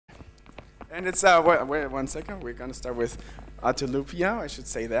And it's, wait 1 second, we're going to start with Lupia, I should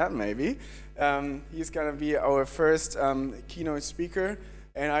say that maybe. He's going to be our first keynote speaker.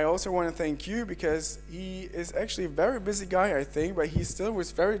 And I also want to thank you because he is actually a very busy guy, I think, but he still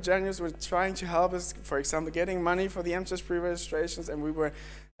was very generous with trying to help us, for example, getting money for the MTS pre-registrations, and we were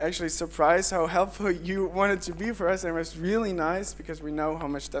actually surprised how helpful you wanted to be for us, and it was really nice because we know how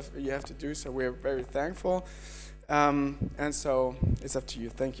much stuff you have to do, so we're very thankful. And so it's up to you.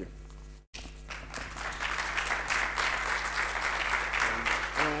 Thank you.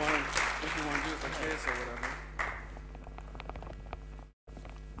 If you want to do it like this or whatever.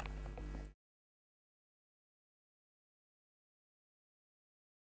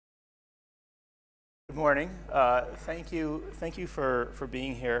 Good morning. Thank you for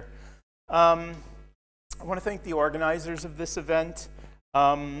being here. I want to thank the organizers of this event.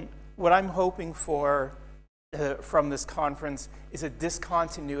 What I'm hoping for from this conference is a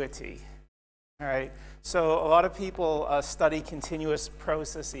discontinuity. All right. So a lot of people study continuous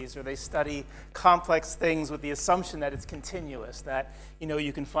processes, or they study complex things with the assumption that it's continuous, that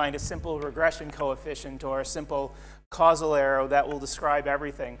you can find a simple regression coefficient or a simple causal arrow that will describe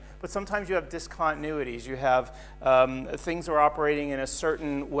everything. But sometimes you have discontinuities. You have things are operating in a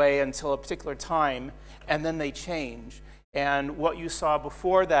certain way until a particular time, and then they change. And what you saw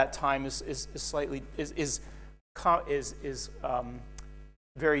before that time is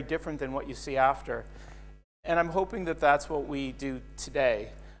very different than what you see after. And I'm hoping that that's what we do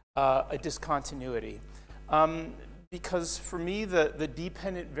today, a discontinuity. Because for me, the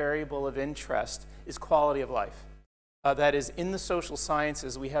dependent variable of interest is quality of life. That is, in the social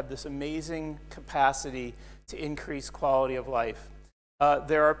sciences, we have this amazing capacity to increase quality of life.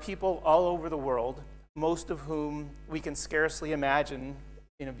 There are people all over the world, most of whom we can scarcely imagine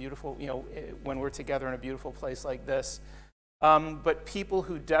in a beautiful, when we're together in a beautiful place like this. But people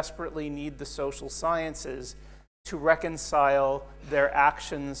who desperately need the social sciences to reconcile their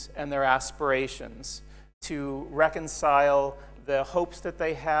actions and their aspirations, to reconcile the hopes that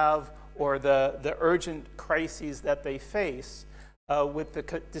they have or the urgent crises that they face with the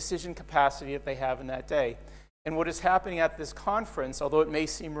decision capacity that they have in that day. And what is happening at this conference, although it may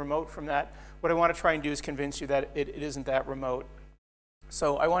seem remote from that, what I want to try and do is convince you that it isn't that remote.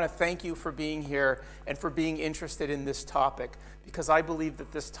 So I want to thank you for being here and for being interested in this topic, because I believe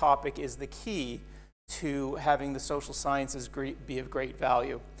that this topic is the key to having the social sciences be of great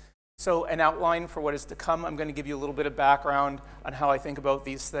value. So an outline for what is to come. I'm going to give you a little bit of background on how I think about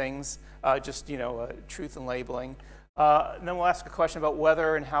these things, truth and labeling. And then we'll ask a question about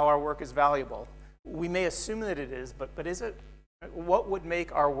whether and how our work is valuable. We may assume that it is, but is it? What would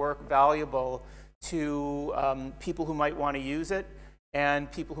make our work valuable to people who might want to use it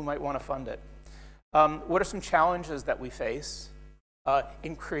and people who might want to fund it? What are some challenges that we face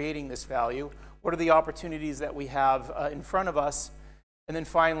in creating this value? What are the opportunities that we have in front of us? And then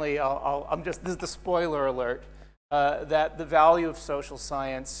finally, this is the spoiler alert, that the value of social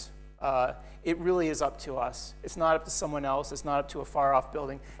science, it really is up to us. It's not up to someone else. It's not up to a far-off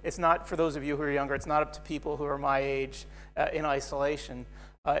building. It's not, for those of you who are younger, it's not up to people who are my age in isolation.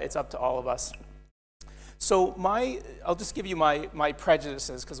 It's up to all of us. So I'll just give you my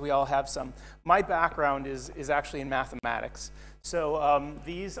prejudices, because we all have some. My background is actually in mathematics. So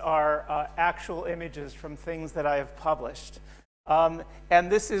these are actual images from things that I have published.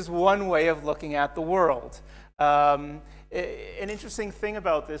 And this is one way of looking at the world. An interesting thing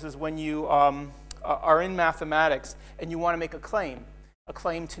about this is when you are in mathematics and you want to make a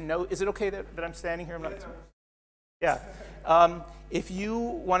claim to know. Is it okay that I'm standing here? Yeah. If you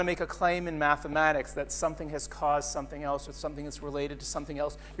want to make a claim in mathematics that something has caused something else or something that's related to something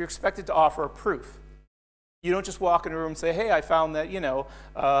else, you're expected to offer a proof. You don't just walk in a room and say, hey, I found that,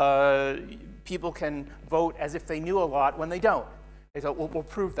 people can vote as if they knew a lot when they don't. They thought, well, we'll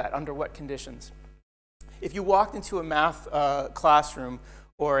prove that. Under what conditions? If you walked into a math classroom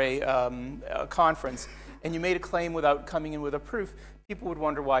or a conference and you made a claim without coming in with a proof, people would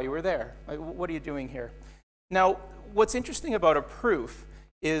wonder why you were there. Like, what are you doing here? Now, what's interesting about a proof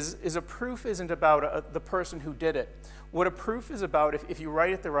is a proof isn't about the person who did it. What a proof is about, if you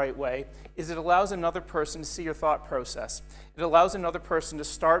write it the right way, is it allows another person to see your thought process. It allows another person to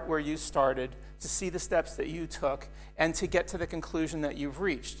start where you started, to see the steps that you took, and to get to the conclusion that you've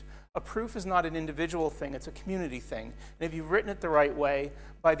reached. A proof is not an individual thing, it's a community thing. And if you've written it the right way,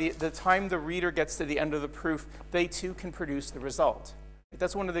 by the time the reader gets to the end of the proof, they too can produce the result.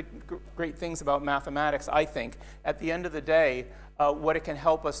 That's one of the great things about mathematics, I think. At the end of the day, what it can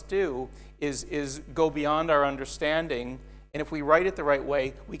help us do is go beyond our understanding And if we write it the right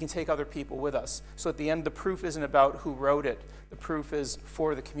way, we can take other people with us. So at the end, the proof isn't about who wrote it. The proof is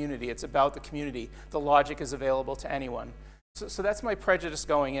for the community. It's about the community. The logic is available to anyone. So that's my prejudice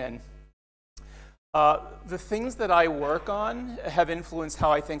going in. The things that I work on have influenced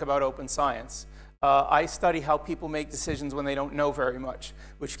how I think about open science. I study how people make decisions when they don't know very much,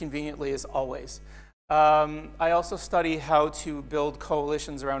 which conveniently is always. I also study how to build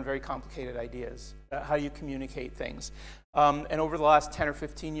coalitions around very complicated ideas, how you communicate things. And over the last 10 or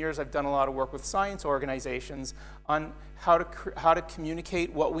 15 years, I've done a lot of work with science organizations on how to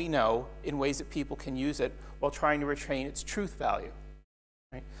communicate what we know in ways that people can use it while trying to retain its truth value.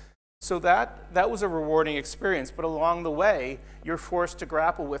 Right? So that was a rewarding experience, but along the way, you're forced to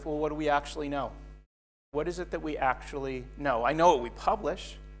grapple with, well, what do we actually know? What is it that we actually know? I know what we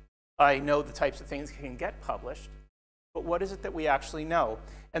publish. I know the types of things that can get published. But what is it that we actually know?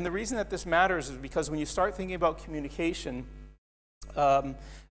 And the reason that this matters is because when you start thinking about communication,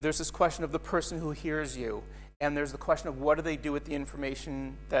 there's this question of the person who hears you, and there's the question of what do they do with the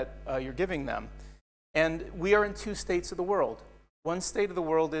information that you're giving them. And we are in two states of the world. One state of the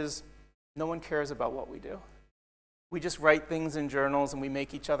world is no one cares about what we do. We just write things in journals and we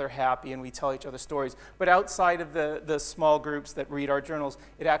make each other happy and we tell each other stories. But outside of the small groups that read our journals,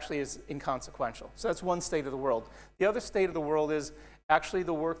 it actually is inconsequential. So that's one state of the world. The other state of the world is actually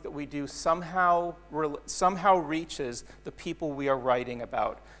the work that we do somehow reaches the people we are writing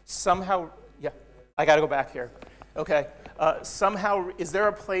about. Somehow, yeah, I got to go back here. Okay. Somehow, is there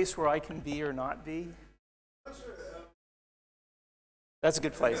a place where I can be or not be? That's a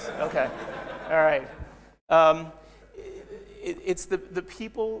good place. Okay. All right. It's the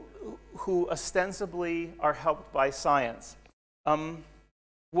people who ostensibly are helped by science.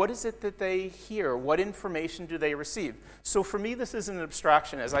 What is it that they hear? What information do they receive? So for me, this isn't an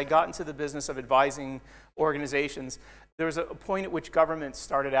abstraction. As I got into the business of advising organizations, there was a point at which governments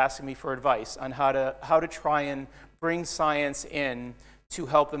started asking me for advice on how to try and bring science in to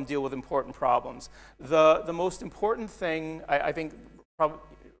help them deal with important problems. The most important thing, I think, probably,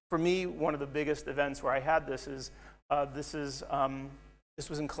 for me, one of the biggest events where I had this is this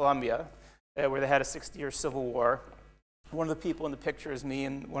was in Colombia, where they had a 60-year civil war. One of the people in the picture is me,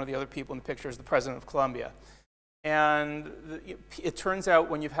 and one of the other people in the picture is the president of Colombia. And it turns out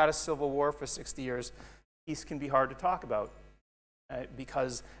when you've had a civil war for 60 years, peace can be hard to talk about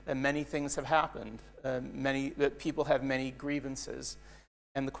because many things have happened. People have many grievances.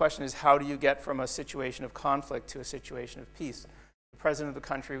 And the question is, how do you get from a situation of conflict to a situation of peace? The president of the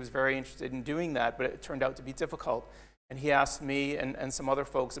country was very interested in doing that, but it turned out to be difficult. And he asked me and some other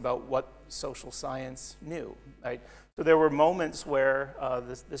folks about what social science knew. Right? So there were moments where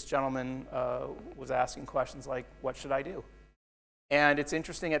this gentleman was asking questions like, what should I do? And it's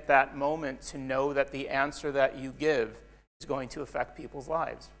interesting at that moment to know that the answer that you give is going to affect people's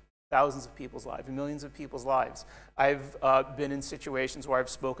lives. Thousands of people's lives, millions of people's lives. I've been in situations where I've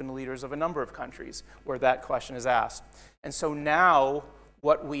spoken to leaders of a number of countries where that question is asked. And so now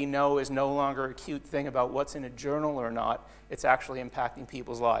what we know is no longer a cute thing about what's in a journal or not. It's actually impacting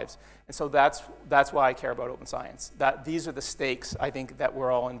people's lives. And so that's why I care about open science. These are the stakes, I think, that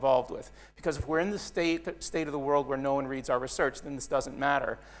we're all involved with. Because if we're in the state of the world where no one reads our research, then this doesn't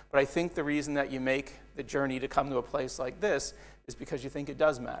matter. But I think the reason that you make the journey to come to a place like this is because you think it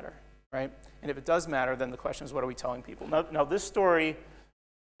does matter, right? And if it does matter, then the question is, what are we telling people? Now this story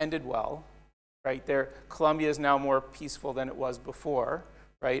ended well, right? Colombia is now more peaceful than it was before,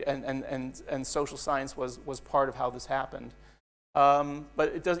 right? And social science was part of how this happened. But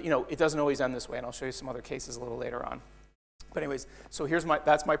it doesn't always end this way, and I'll show you some other cases a little later on. But anyways, so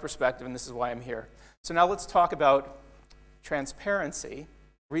that's my perspective, and this is why I'm here. So now let's talk about transparency,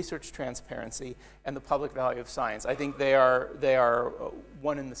 research transparency, and the public value of science. I think they are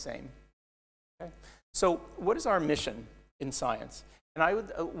one and the same. Okay? So what is our mission in science? And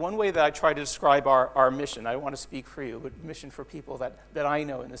one way that I try to describe our mission, I don't want to speak for you, but mission for people that I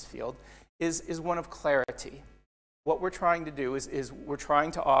know in this field, is one of clarity. What we're trying to do is we're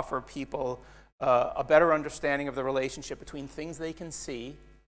trying to offer people a better understanding of the relationship between things they can see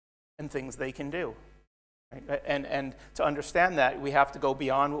and things they can do. Right? And to understand that, we have to go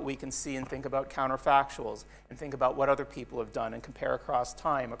beyond what we can see and think about counterfactuals and think about what other people have done and compare across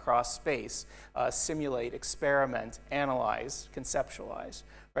time, across space, simulate, experiment, analyze, conceptualize.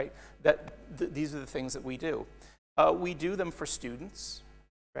 Right? These are the things that we do. We do them for students.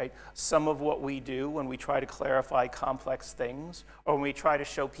 Right? Some of what we do when we try to clarify complex things, or when we try to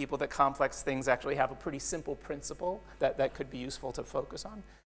show people that complex things actually have a pretty simple principle that could be useful to focus on,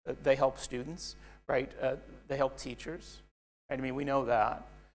 they help students. Right? They help teachers. Right? I mean, we know that.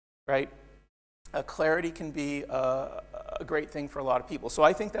 Right? Clarity can be a great thing for a lot of people. So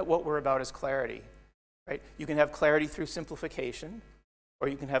I think that what we're about is clarity, right? You can have clarity through simplification, or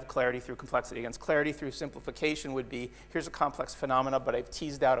you can have clarity through complexity. Against clarity through simplification would be, here's a complex phenomena, but I've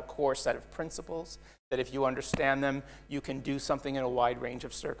teased out a core set of principles that if you understand them, you can do something in a wide range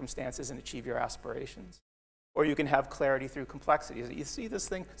of circumstances and achieve your aspirations. Or you can have clarity through complexity. You see this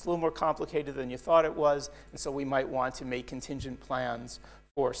thing, it's a little more complicated than you thought it was, and so we might want to make contingent plans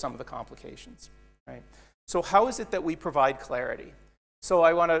for some of the complications, right? So how is it that we provide clarity? So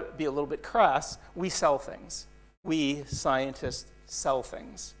I want to be a little bit crass. We sell things. We, scientists, sell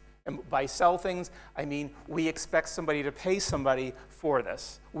things. And by sell things, I mean we expect somebody to pay somebody for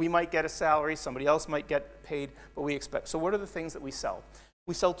this. We might get a salary, somebody else might get paid, but we expect. So what are the things that we sell?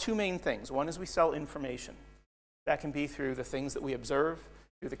 We sell two main things. One is we sell information. That can be through the things that we observe,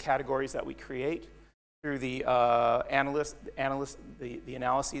 through the categories that we create, through the analyses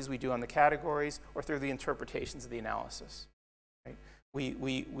we do on the categories, or through the interpretations of the analysis. Right?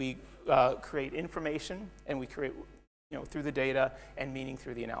 We create information, and we create through the data, and meaning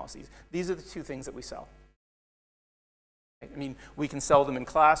through the analyses. These are the two things that we sell. I mean, we can sell them in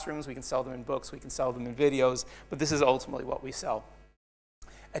classrooms, we can sell them in books, we can sell them in videos, but this is ultimately what we sell.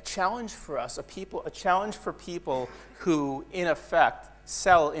 A challenge for us, a challenge for people who, in effect,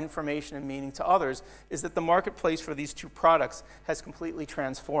 sell information and meaning to others is that the marketplace for these two products has completely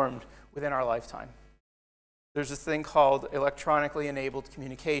transformed within our lifetime. There's this thing called electronically enabled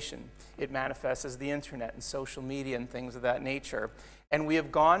communication. It manifests as the internet and social media and things of that nature. And we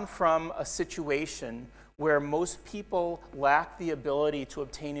have gone from a situation where most people lack the ability to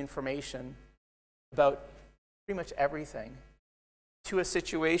obtain information about pretty much everything to a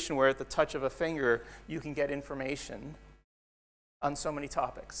situation where at the touch of a finger you can get information on so many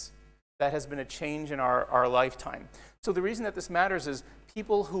topics. That has been a change in our lifetime. So the reason that this matters is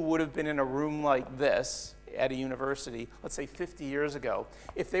people who would have been in a room like this at a university, let's say 50 years ago,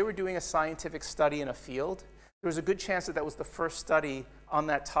 if they were doing a scientific study in a field, there was a good chance that that was the first study on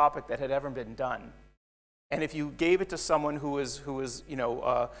that topic that had ever been done. And if you gave it to someone who was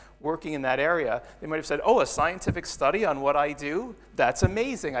working in that area, they might have said, oh, a scientific study on what I do? That's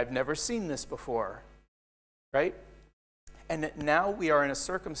amazing. I've never seen this before, right? And now we are in a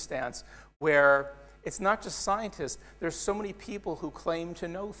circumstance where it's not just scientists. There's so many people who claim to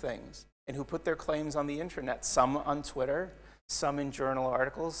know things and who put their claims on the internet, some on Twitter, some in journal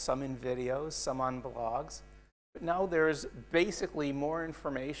articles, some in videos, some on blogs. But now there's basically more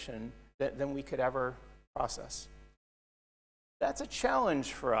information than we could ever process. That's a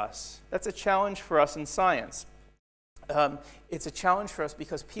challenge for us. That's a challenge for us in science. It's a challenge for us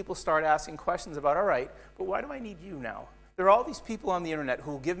because people start asking questions about, all right, but why do I need you now? There are all these people on the internet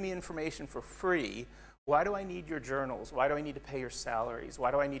who will give me information for free. Why do I need your journals? Why do I need to pay your salaries?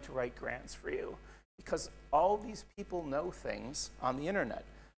 Why do I need to write grants for you? Because all these people know things on the internet.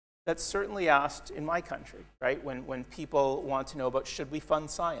 That's certainly asked in my country, right? When people want to know about, should we fund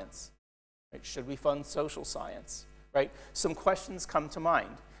science? Right? Should we fund social science? Right? Some questions come to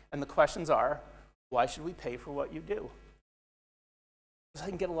mind. And the questions are, why should we pay for what you do? Because I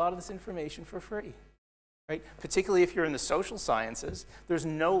can get a lot of this information for free. Right? Particularly if you're in the social sciences, there's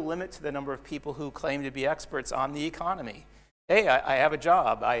no limit to the number of people who claim to be experts on the economy. Hey, I have a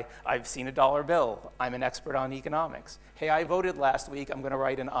job. I've seen a dollar bill. I'm an expert on economics. Hey, I voted last week. I'm going to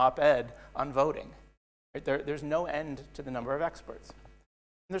write an op-ed on voting. Right? There's no end to the number of experts.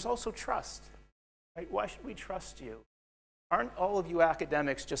 And there's also trust. Right? Why should we trust you? Aren't all of you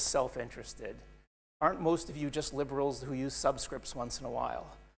academics just self-interested? Aren't most of you just liberals who use subscripts once in a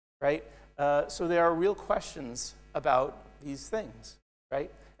while? Right? So there are real questions about these things,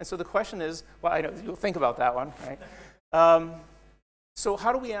 right? And so the question is, well, I know you'll think about that one, right? So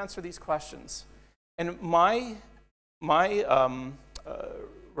how do we answer these questions? And my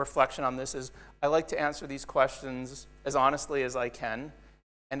reflection on this is I like to answer these questions as honestly as I can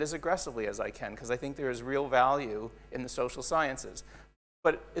and as aggressively as I can, because I think there is real value in the social sciences.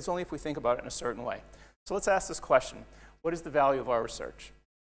 But it's only if we think about it in a certain way. So let's ask this question. What is the value of our research?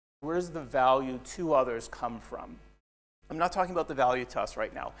 Where does the value to others come from? I'm not talking about the value to us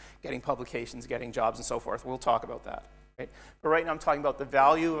right now, getting publications, getting jobs, and so forth. We'll talk about that. Right? But right now I'm talking about the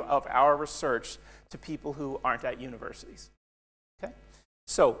value of our research to people who aren't at universities. Okay?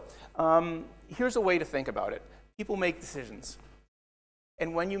 So here's a way to think about it. People make decisions.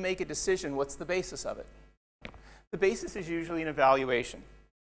 And when you make a decision, what's the basis of it? The basis is usually an evaluation.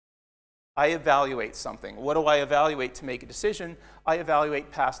 I evaluate something. What do I evaluate to make a decision? I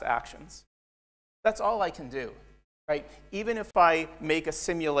evaluate past actions. That's all I can do, right? Even if I make a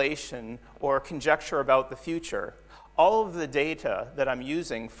simulation or conjecture about the future, all of the data that I'm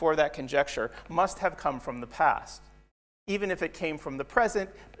using for that conjecture must have come from the past. Even if it came from the present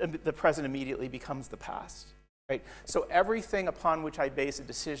immediately becomes the past. Right? So everything upon which I base a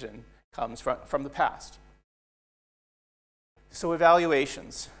decision comes from the past. So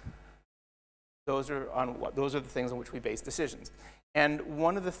evaluations, those are the things on which we base decisions. And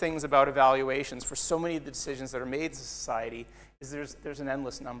one of the things about evaluations for so many of the decisions that are made in society is there's an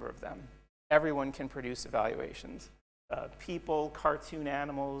endless number of them. Everyone can produce evaluations. People, cartoon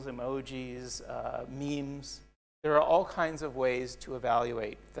animals, emojis, memes. There are all kinds of ways to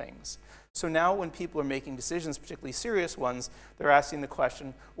evaluate things. So now when people are making decisions, particularly serious ones, they're asking the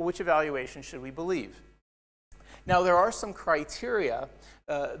question, well, which evaluation should we believe? Now, there are some criteria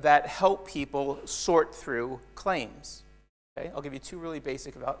that help people sort through claims. Okay? I'll give you two really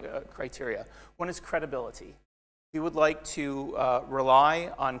basic criteria. One is credibility. We would like to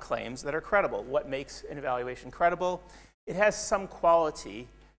rely on claims that are credible. What makes an evaluation credible? It has some quality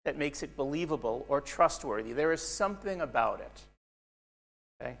that makes it believable or trustworthy. There is something about it.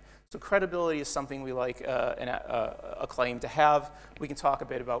 Okay? So credibility is something we like a claim to have. We can talk a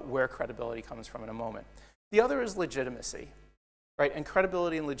bit about where credibility comes from in a moment. The other is legitimacy. Right? And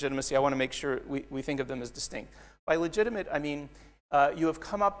credibility and legitimacy, I want to make sure we think of them as distinct. By legitimate, I mean you have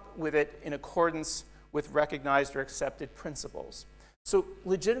come up with it in accordance with recognized or accepted principles. So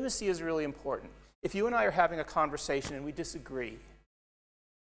legitimacy is really important. If you and I are having a conversation and we disagree,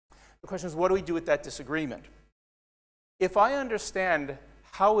 the question is, what do we do with that disagreement? If I understand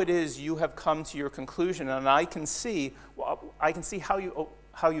how it is you have come to your conclusion, and I can see how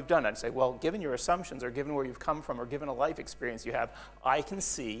you've done it. I'd say, well, given your assumptions, or given where you've come from, or given a life experience you have, I can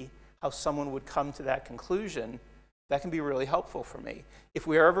see how someone would come to that conclusion. That can be really helpful for me. If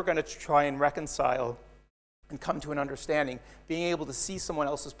we're ever going to try and reconcile and come to an understanding, being able to see someone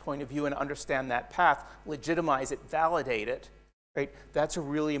else's point of view and understand that path, legitimize it, validate it, right? That's a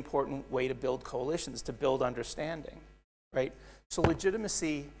really important way to build coalitions, to build understanding, right? So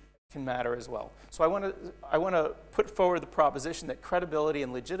legitimacy can matter as well. So I want to put forward the proposition that credibility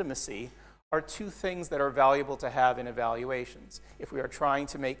and legitimacy are two things that are valuable to have in evaluations. If we are trying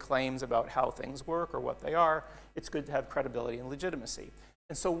to make claims about how things work or what they are, it's good to have credibility and legitimacy.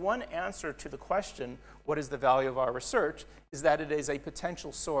 And so one answer to the question, what is the value of our research, is that it is a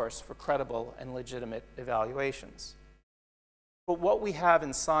potential source for credible and legitimate evaluations. But what we have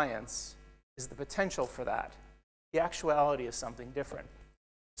in science is the potential for that. The actuality is something different.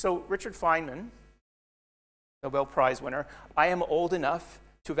 So Richard Feynman, Nobel Prize winner, I am old enough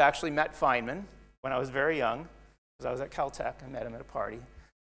to have actually met Feynman when I was very young, because I was at Caltech. I met him at a party.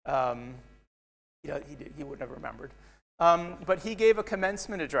 He wouldn't have remembered. But he gave a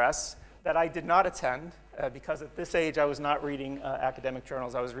commencement address that I did not attend, because at this age I was not reading academic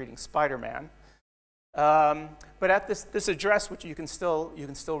journals. I was reading Spider-Man. But at this address, which you can still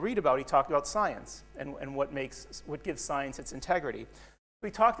read about, he talked about science and what gives science its integrity. We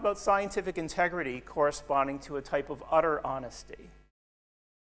talked about scientific integrity corresponding to a type of utter honesty.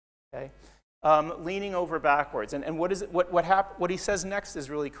 Okay? Leaning over backwards. And what he says next is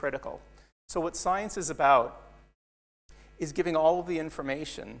really critical. So what science is about is giving all of the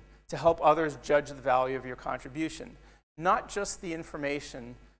information to help others judge the value of your contribution, not just the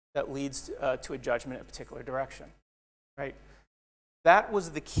information that leads to a judgment in a particular direction. Right? That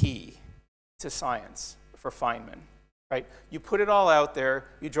was the key to science for Feynman. Right? You put it all out there,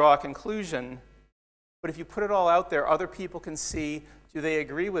 you draw a conclusion, but if you put it all out there, other people can see, do they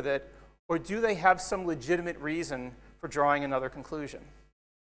agree with it, or do they have some legitimate reason for drawing another conclusion?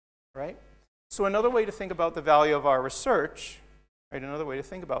 Right? So another way to think about the value of our research, right, another way to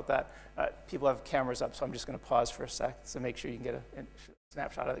think about that, people have cameras up, so I'm just going to pause for a sec to make sure you can get a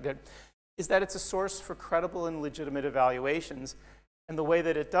snapshot of it good, is that it's a source for credible and legitimate evaluations. And the way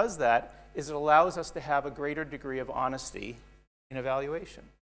that it does that is it allows us to have a greater degree of honesty in evaluation.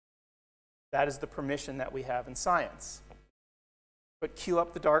 That is the permission that we have in science. But cue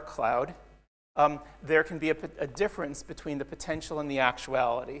up the dark cloud. There can be a difference between the potential and the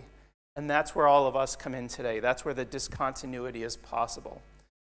actuality. And that's where all of us come in today. That's where the discontinuity is possible.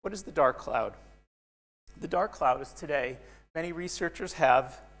 What is the dark cloud? The dark cloud is today, many researchers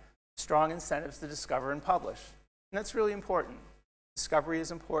have strong incentives to discover and publish. And that's really important. Discovery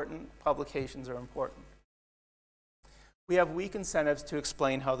is important. Publications are important. We have weak incentives to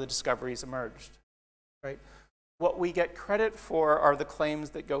explain how the discoveries emerged. Right? What we get credit for are the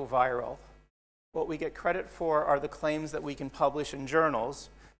claims that go viral. What we get credit for are the claims that we can publish in journals,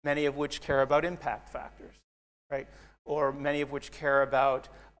 many of which care about impact factors, right? Or many of which care about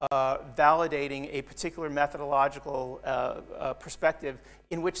validating a particular methodological perspective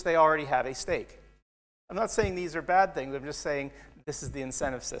in which they already have a stake. I'm not saying these are bad things. I'm just saying this is the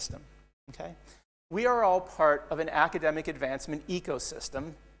incentive system, okay? We are all part of an academic advancement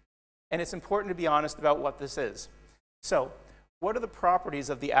ecosystem, and it's important to be honest about what this is. So, what are the properties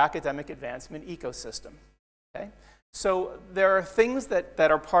of the academic advancement ecosystem? Okay? So there are things that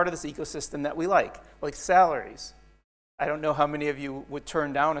are part of this ecosystem that we like salaries. I don't know how many of you would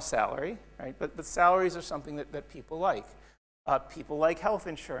turn down a salary, right? But salaries are something that people like. People like health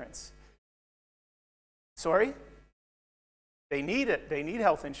insurance. Sorry? They need it. They need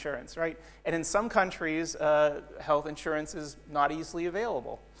health insurance, right? And in some countries, health insurance is not easily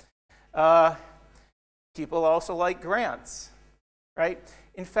available. People also like grants, right?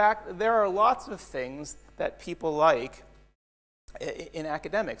 In fact, there are lots of things that people like in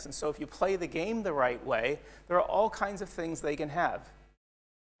academics. And so if you play the game the right way, there are all kinds of things they can have.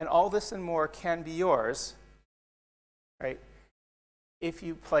 And all this and more can be yours, right, if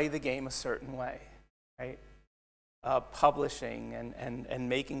you play the game a certain way, right? Publishing and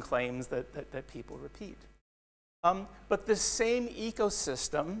making claims that people repeat. But the same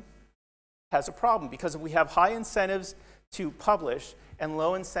ecosystem has a problem, because if we have high incentives to publish and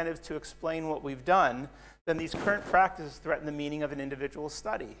low incentives to explain what we've done, then these current practices threaten the meaning of an individual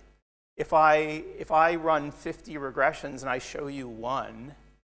study. If I run 50 regressions and I show you one,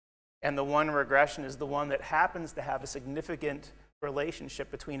 and the one regression is the one that happens to have a significant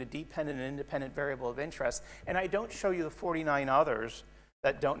relationship between a dependent and independent variable of interest, and I don't show you the 49 others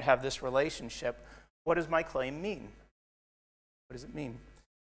that don't have this relationship, what does my claim mean? What does it mean?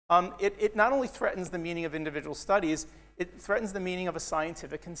 It not only threatens the meaning of individual studies, it threatens the meaning of a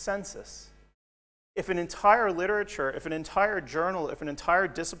scientific consensus. If an entire literature, if an entire journal, if an entire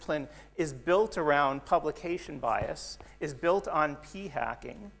discipline is built around publication bias, is built on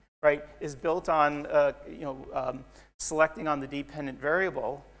p-hacking, right, is built on selecting on the dependent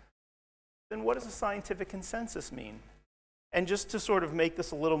variable, then what does a scientific consensus mean? And just to sort of make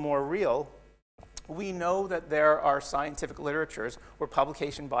this a little more real, we know that there are scientific literatures where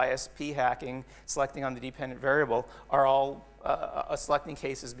publication bias, p-hacking, selecting on the dependent variable are all selecting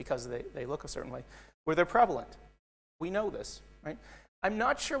cases because they look a certain way, where they're prevalent. We know this, right? I'm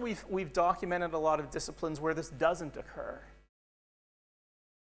not sure we've documented a lot of disciplines where this doesn't occur.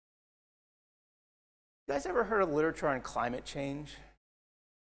 You guys ever heard of literature on climate change?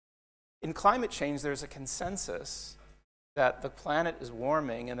 In climate change, there's a consensus that the planet is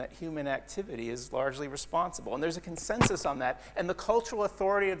warming and that human activity is largely responsible. And there's a consensus on that. And the cultural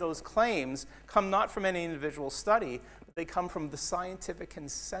authority of those claims come not from any individual study, but they come from the scientific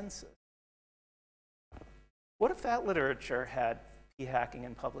consensus. What if that literature had p-hacking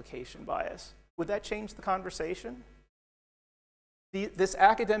and publication bias? Would that change the conversation? This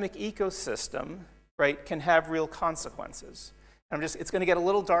academic ecosystem, right, can have real consequences. It's going to get a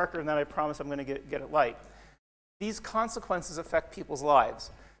little darker, and then I promise I'm going to get it light. These consequences affect people's lives.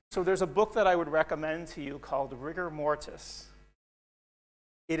 So there's a book that I would recommend to you called Rigor Mortis.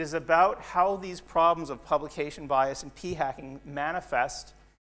 It is about how these problems of publication bias and p-hacking manifest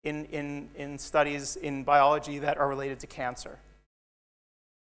in studies in biology that are related to cancer.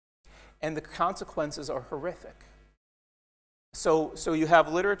 And the consequences are horrific. So you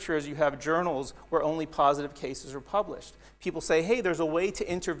have literatures, you have journals where only positive cases are published. People say, hey, there's a way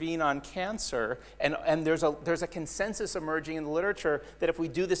to intervene on cancer, and there's a consensus emerging in the literature that if we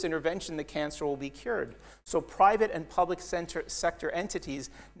do this intervention, the cancer will be cured. So private and public sector entities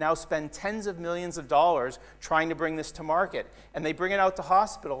now spend tens of millions of dollars trying to bring this to market. And they bring it out to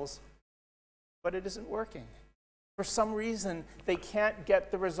hospitals, but it isn't working. For some reason, they can't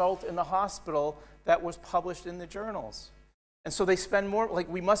get the result in the hospital that was published in the journals. And so they spend more, like,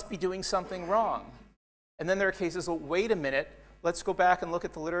 we must be doing something wrong. And then there are cases, well, wait a minute, let's go back and look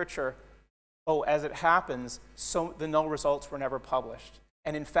at the literature. Oh, as it happens, so the null results were never published.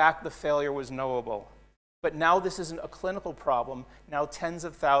 And in fact, the failure was knowable. But now this isn't a clinical problem. Now tens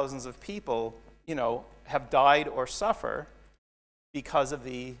of thousands of people, have died or suffer because of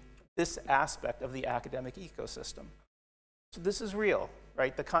this aspect of the academic ecosystem. So this is real.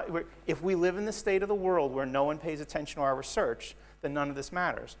 Right? If we live in the state of the world where no one pays attention to our research, then none of this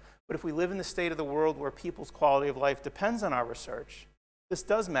matters. But if we live in the state of the world where people's quality of life depends on our research, this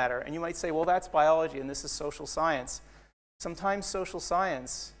does matter. And you might say, well, that's biology and this is social science. Sometimes social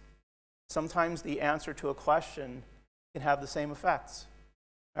science, sometimes the answer to a question can have the same effects.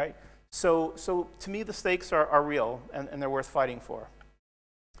 Right? So to me, the stakes are real and they're worth fighting for.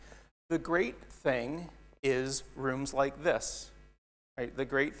 The great thing is rooms like this. Right? The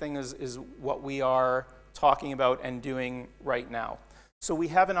great thing is what we are talking about and doing right now. So we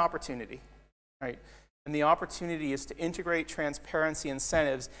have an opportunity, right? And the opportunity is to integrate transparency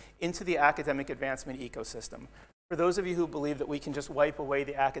incentives into the academic advancement ecosystem. For those of you who believe that we can just wipe away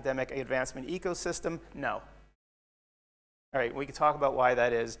the academic advancement ecosystem, no. All right, we can talk about why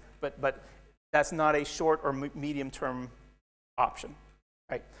that is, but that's not a short or medium-term option,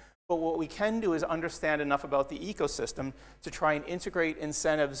 right? But what we can do is understand enough about the ecosystem to try and integrate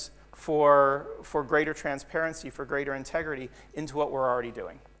incentives for greater transparency, for greater integrity into what we're already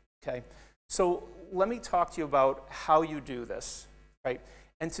doing, okay? So let me talk to you about how you do this, right?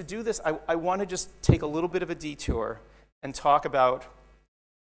 And to do this, I want to just take a little bit of a detour and talk about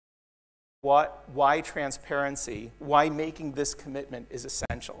why transparency, why making this commitment is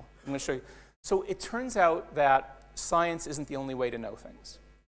essential. I'm going to show you. So it turns out that science isn't the only way to know things.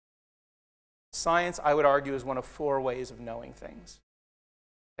 Science, I would argue, is one of 4 ways of knowing things.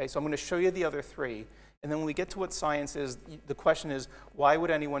 Okay, so I'm going to show you the other 3. And then when we get to what science is, the question is, why would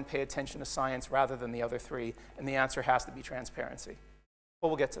anyone pay attention to science rather than the other 3? And the answer has to be transparency. Well,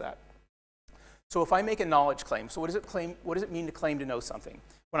 we'll get to that. So if I make a knowledge claim, so what does it mean to claim to know something?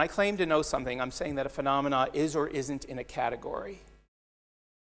 When I claim to know something, I'm saying that a phenomena is or isn't in a category.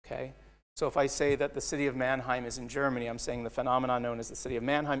 Okay? So if I say that the city of Mannheim is in Germany, I'm saying the phenomenon known as the city of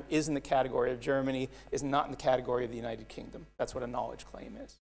Mannheim is in the category of Germany, is not in the category of the United Kingdom. That's what a knowledge claim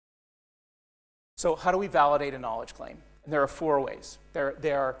is. So how do we validate a knowledge claim? And there are 4 ways.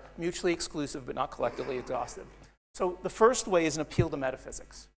 They are mutually exclusive but not collectively exhaustive. So the first way is an appeal to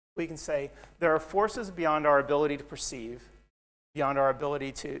metaphysics. We can say there are forces beyond our ability to perceive, beyond our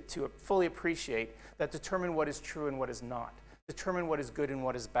ability to fully appreciate, that determine what is true and what is not, determine what is good and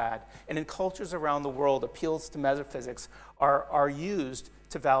what is bad. And in cultures around the world, appeals to metaphysics are used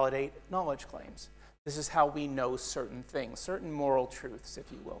to validate knowledge claims. This is how we know certain things, certain moral truths,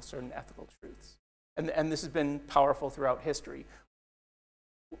 if you will, certain ethical truths. And this has been powerful throughout history.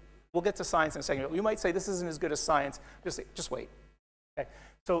 We'll get to science in a second. You might say this isn't as good as science. Just wait. Okay.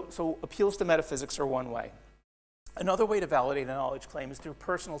 So appeals to metaphysics are one way. Another way to validate a knowledge claim is through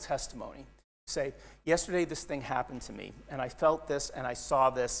personal testimony. Say, yesterday this thing happened to me, and I felt this, and I saw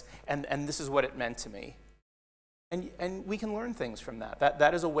this, and this is what it meant to me. And we can learn things from that.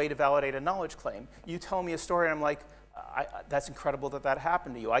 That is a way to validate a knowledge claim. You tell me a story, and I'm like, that's incredible that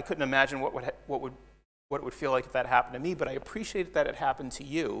happened to you. I couldn't imagine what it would feel like if that happened to me, but I appreciate that it happened to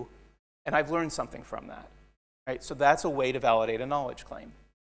you, and I've learned something from that. Right? So that's a way to validate a knowledge claim.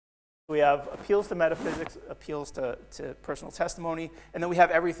 We have appeals to metaphysics, appeals to personal testimony, and then we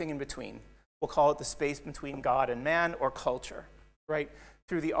have everything in between. We'll call it the space between God and man, or culture, right?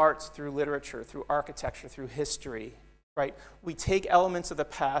 Through the arts, through literature, through architecture, through history, right? We take elements of the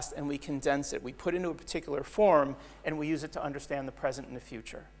past and we condense it. We put it into a particular form, and we use it to understand the present and the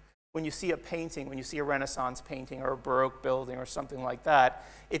future. When you see a painting, when you see a Renaissance painting or a Baroque building or something like that,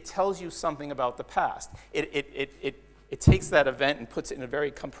 it tells you something about the past. It takes that event and puts it in a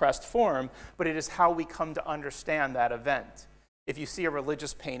very compressed form, but it is how we come to understand that event. If you see a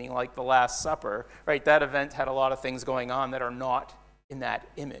religious painting like The Last Supper, right, that event had a lot of things going on that are not in that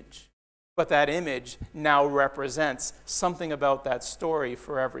image. But that image now represents something about that story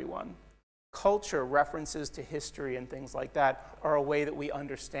for everyone. Culture, references to history and things like that, are a way that we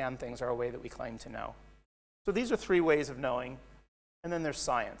understand things, are a way that we claim to know. So these are 3 ways of knowing, and then there's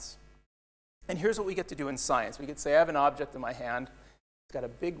science. And here's what we get to do in science. We could say, I have an object in my hand. It's got a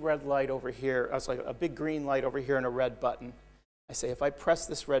big red light over here. It's like a big green light over here and a red button. I say, if I press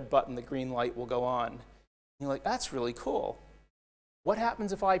this red button, the green light will go on. And you're like, that's really cool. What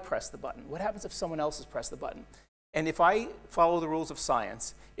happens if I press the button? What happens if someone else has pressed the button? And if I follow the rules of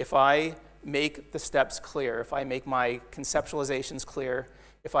science, if I make the steps clear, if I make my conceptualizations clear,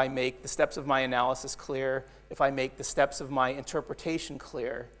 if I make the steps of my analysis clear, if I make the steps of my interpretation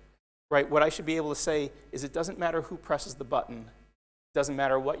clear, right, what I should be able to say is it doesn't matter who presses the button. It doesn't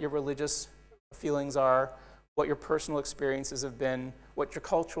matter what your religious feelings are, what your personal experiences have been, what your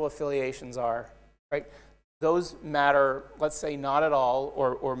cultural affiliations are, right? Those matter, let's say, not at all,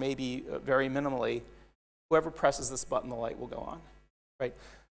 or maybe very minimally. Whoever presses this button, the light will go on, right?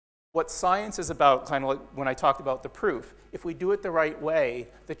 What science is about, kind of like when I talked about the proof, if we do it the right way,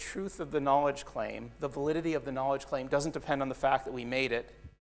 the truth of the knowledge claim, the validity of the knowledge claim doesn't depend on the fact that we made it.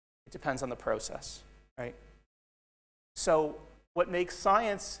 It depends on the process, right? So what makes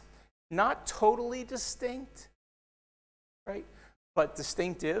science not totally distinct, right, but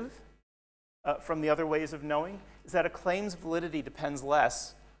distinctive from the other ways of knowing is that a claim's validity depends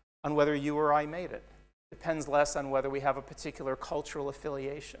less on whether you or I made it. Depends less on whether we have a particular cultural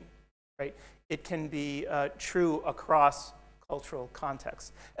affiliation, right? It can be true across cultural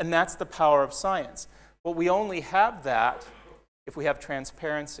contexts. And that's the power of science. But we only have that if we have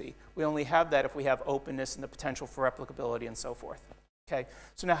transparency. We only have that if we have openness and the potential for replicability and so forth. Okay?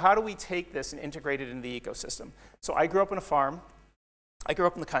 So now how do we take this and integrate it into the ecosystem? So I grew up on a farm. I grew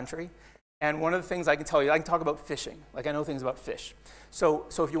up in the country. And one of the things I can tell you, I can talk about fishing. Like, I know things about fish. So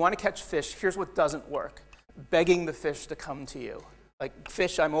if you want to catch fish, here's what doesn't work. Begging the fish to come to you. Like,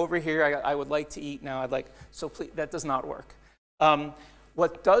 fish, I'm over here. I would like to eat now. So please, that does not work.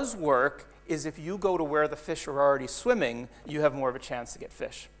 What does work is if you go to where the fish are already swimming, you have more of a chance to get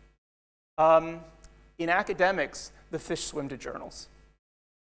fish. In academics, the fish swim to journals.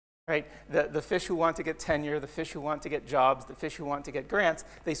 Right? The fish who want to get tenure, the fish who want to get jobs, the fish who want to get grants,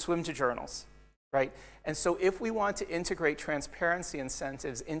 they swim to journals. Right? And so if we want to integrate transparency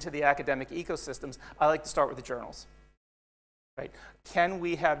incentives into the academic ecosystems, I like to start with the journals. Right? Can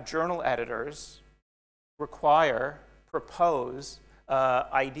we have journal editors propose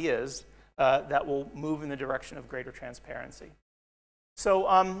ideas that will move in the direction of greater transparency? So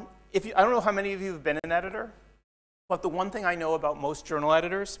I don't know how many of you have been an editor, but the one thing I know about most journal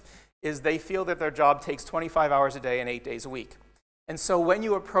editors is they feel that their job takes 25 hours a day and 8 days a week. And so when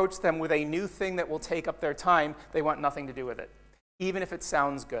you approach them with a new thing that will take up their time, they want nothing to do with it, even if it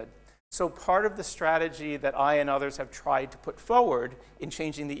sounds good. So part of the strategy that I and others have tried to put forward in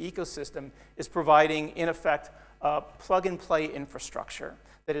changing the ecosystem is providing, in effect, plug-and-play infrastructure.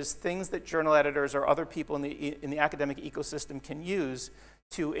 That is, things that journal editors or other people in the academic ecosystem can use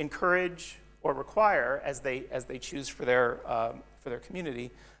to encourage or require, as they choose for their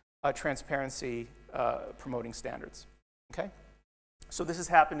community, transparency promoting standards. Okay? So this has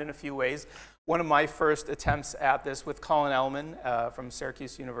happened in a few ways. One of my first attempts at this with Colin Ellman from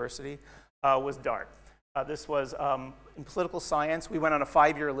Syracuse University was DART. This was in political science. We went on a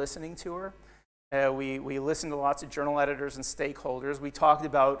 5-year listening tour. We listened to lots of journal editors and stakeholders. We talked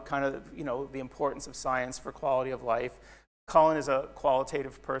about kind of, the importance of science for quality of life. Colin is a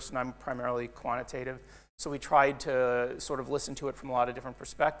qualitative person. I'm primarily quantitative. So we tried to sort of listen to it from a lot of different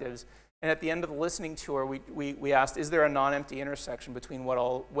perspectives. And at the end of the listening tour, we asked, is there a non-empty intersection between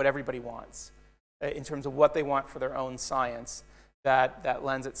what everybody wants in terms of what they want for their own science that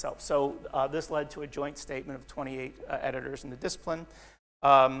lends itself? So this led to a joint statement of 28 editors in the discipline,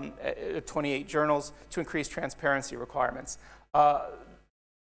 28 journals to increase transparency requirements.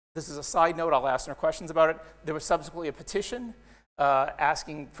 This is a side note. I'll ask no questions about it. There was subsequently a petition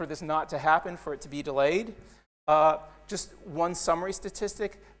asking for this not to happen, for it to be delayed. Just one summary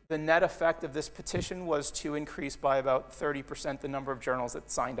statistic. The net effect of this petition was to increase by about 30% the number of journals that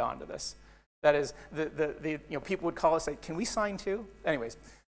signed on to this. That is, people would call us and say, can we sign too? Anyways,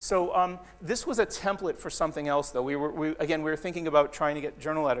 so this was a template for something else, though. We were thinking about trying to get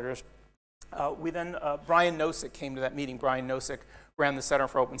journal editors. Brian Nosek came to that meeting. Brian Nosek ran the Center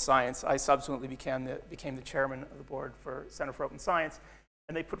for Open Science. I subsequently became the chairman of the board for Center for Open Science,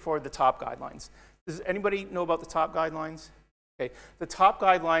 and they put forward the top guidelines. Does anybody know about the top guidelines? Okay. The top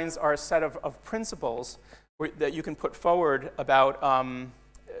guidelines are a set of principles that you can put forward about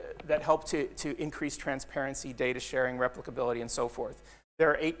that help to increase transparency, data sharing, replicability, and so forth. There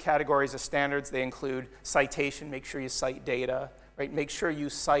are 8 categories of standards. They include citation, make sure you cite data, right? Make sure you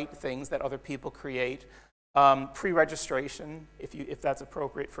cite things that other people create. Pre-registration, if that's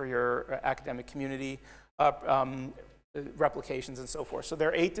appropriate for your academic community. Replications and so forth. So there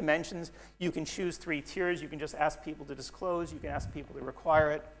are 8 dimensions. You can choose 3 tiers. You can just ask people to disclose. You can ask people to require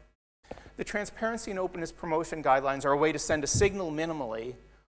it. The transparency and openness promotion guidelines are a way to send a signal minimally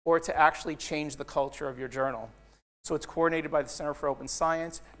or to actually change the culture of your journal. So it's coordinated by the Center for Open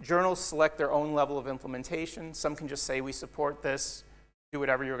Science. Journals select their own level of implementation. Some can just say, we support this, do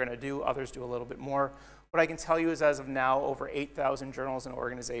whatever you're going to do. Others do a little bit more. What I can tell you is, as of now, over 8,000 journals and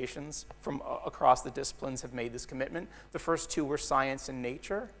organizations from across the disciplines have made this commitment. The first 2 were science and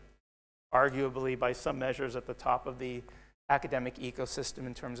nature, arguably by some measures at the top of the academic ecosystem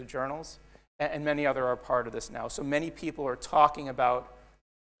in terms of journals, and many other are part of this now. So many people are talking about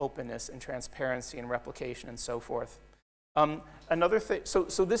openness and transparency and replication and so forth. Another thing,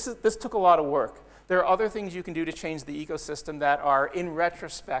 so this took a lot of work. There are other things you can do to change the ecosystem that are, in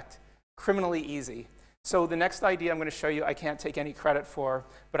retrospect, criminally easy. So the next idea I'm going to show you, I can't take any credit for,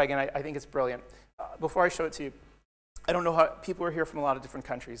 but again, I think it's brilliant. Before I show it to you, I don't know how people are here from a lot of different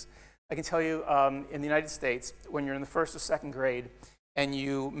countries. I can tell you in the United States, when you're in the 1st or 2nd grade and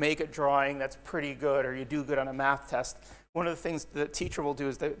you make a drawing that's pretty good or you do good on a math test, one of the things the teacher will do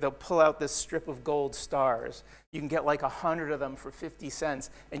is they'll pull out this strip of gold stars. You can get like 100 of them for 50 cents,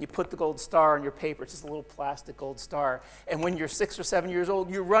 and you put the gold star on your paper. It's just a little plastic gold star. And when you're 6 or 7 years old,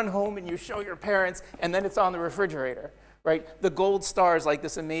 you run home and you show your parents, and then it's on the refrigerator, right? The gold star is like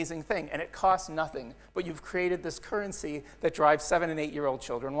this amazing thing, and it costs nothing, but you've created this currency that drives 7- and 8-year-old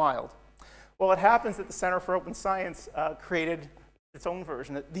children wild. Well, it happens that the Center for Open Science created its own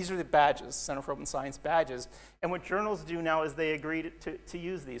version. These are the badges, Center for Open Science badges. And what journals do now is they agree to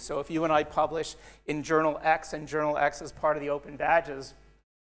use these. So if you and I publish in Journal X, and Journal X is part of the Open Badges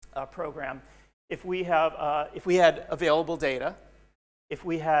program, if we had available data, if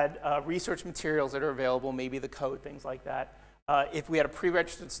we had research materials that are available, maybe the code, things like that, if we had a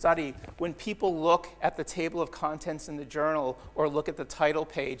pre-registered study, when people look at the table of contents in the journal or look at the title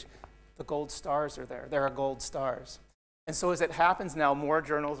page, the gold stars are there. There are gold stars. And so as it happens now, more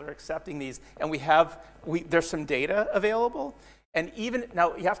journals are accepting these, and there's some data available. And even,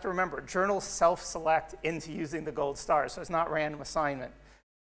 now you have to remember, journals self-select into using the gold stars, so it's not random assignment.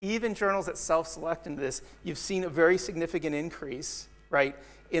 Even journals that self-select into this, you've seen a very significant increase, right,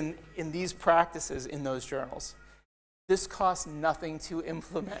 in these practices in those journals. This costs nothing to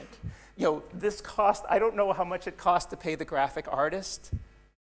implement. I don't know how much it cost to pay the graphic artist.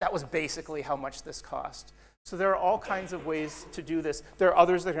 That was basically how much this cost. So there are all kinds of ways to do this. There are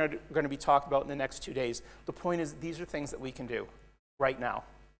others that are going to be talked about in the next 2 days. The point is, these are things that we can do right now.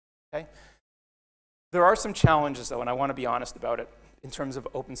 Okay? There are some challenges, though, and I want to be honest about it in terms of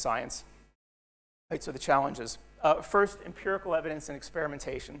open science. Right, so the challenges. First, empirical evidence and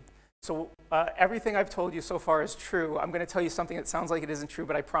experimentation. So everything I've told you so far is true. I'm going to tell you something that sounds like it isn't true,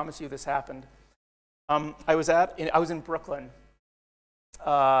 but I promise you this happened. I was in Brooklyn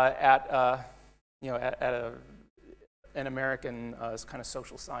at an American kind of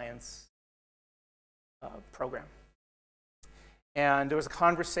social science program. And there was a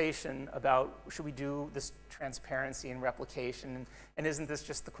conversation about, should we do this transparency and replication, and isn't this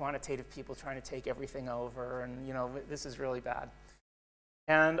just the quantitative people trying to take everything over, and this is really bad.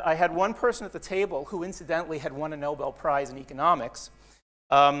 And I had one person at the table who incidentally had won a Nobel Prize in economics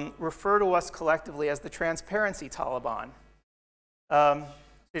refer to us collectively as the transparency Taliban. I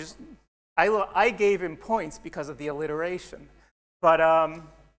gave him points because of the alliteration, but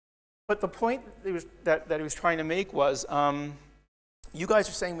the point that he was trying to make was, you guys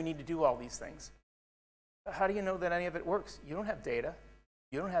are saying we need to do all these things. How do you know that any of it works? You don't have data.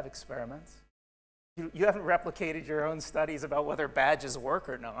 You don't have experiments. You haven't replicated your own studies about whether badges work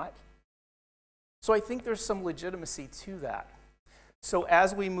or not. So I think there's some legitimacy to that. So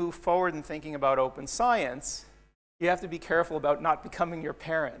as we move forward in thinking about open science, you have to be careful about not becoming your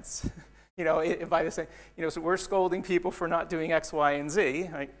parents. By the same, so we're scolding people for not doing X, Y, and Z.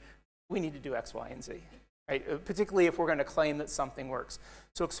 Right? We need to do X, Y, and Z. Right? Particularly if we're going to claim that something works.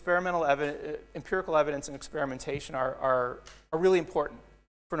 So empirical evidence and experimentation are really important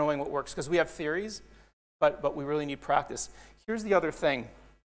for knowing what works, because we have theories, but we really need practice. Here's the other thing,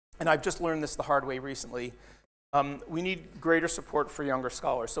 and I've just learned this the hard way recently. We need greater support for younger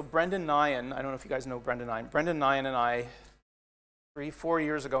scholars. So Brendan Nyan, I don't know if you guys know Brendan Nyan. Brendan Nyan and I, 3-4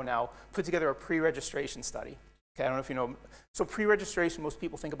 years ago now, put together a pre-registration study. Okay, I don't know if you know. So pre-registration, most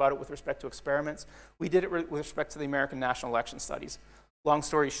people think about it with respect to experiments. We did it with respect to the American National Election Studies. Long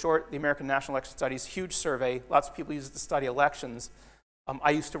story short, the American National Election Studies, huge survey. Lots of people use it to study elections.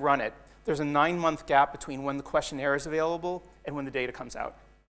 I used to run it. There's a 9-month gap between when the questionnaire is available and when the data comes out.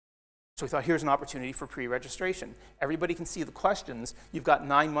 So we thought, here's an opportunity for pre-registration. Everybody can see the questions. You've got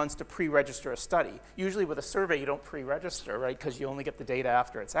 9 months to pre-register a study. Usually with a survey, you don't pre-register, right? Because you only get the data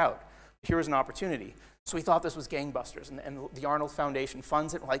after it's out. Here was an opportunity. So we thought this was gangbusters, and the Arnold Foundation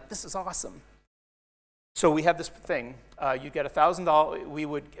funds it. We're like, this is awesome. So we had this thing. You get $1,000. We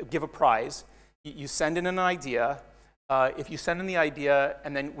would give a prize. You send in an idea. If you send in the idea,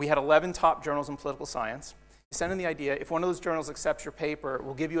 and then we had 11 top journals in political science. You send in the idea. If one of those journals accepts your paper,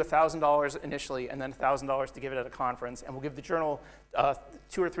 we'll give you $1,000 initially, and then $1,000 to give it at a conference. And we'll give the journal $2,000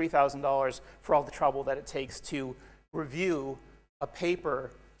 or $3,000 for all the trouble that it takes to review a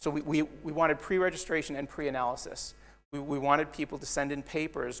paper. So we wanted pre-registration and pre-analysis. We wanted people to send in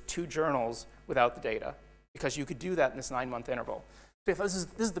papers to journals without the data, because you could do that in this 9-month interval. So this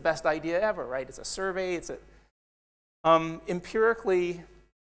is the best idea ever, right? It's a survey. Empirically,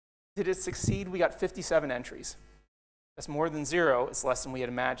 did it succeed? We got 57 entries. That's more than 0. It's less than we had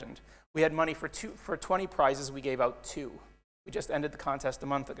imagined. We had money for 20 prizes. We gave out 2. We just ended the contest a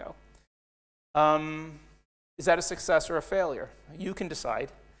month ago. Is that a success or a failure? You can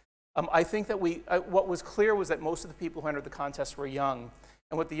decide. I think that what was clear was that most of the people who entered the contest were young.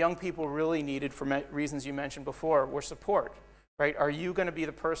 And what the young people really needed, for reasons you mentioned before, were support. Right? Are you going to be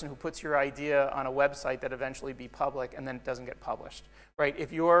the person who puts your idea on a website that eventually be public and then it doesn't get published? Right?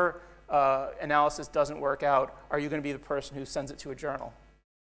 If your analysis doesn't work out, are you going to be the person who sends it to a journal?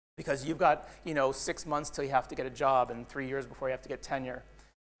 Because you've got 6 months till you have to get a job and 3 years before you have to get tenure.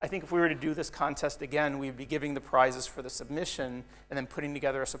 I think if we were to do this contest again, we'd be giving the prizes for the submission and then putting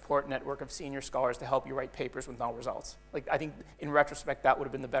together a support network of senior scholars to help you write papers with no results. Like, I think in retrospect, that would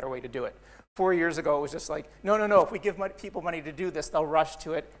have been the better way to do it. 4 years ago, it was just like, no, no, no, if we give people money to do this, they'll rush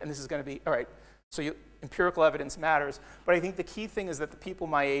to it, and this is going to be, all right. So empirical evidence matters, but I think the key thing is that the people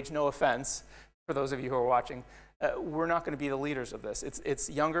my age, no offense, for those of you who are watching, we're not going to be the leaders of this. It's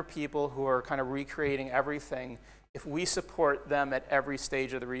younger people who are kind of recreating everything. If we support them at every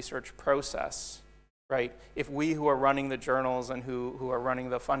stage of the research process, right? If we who are running the journals and who are running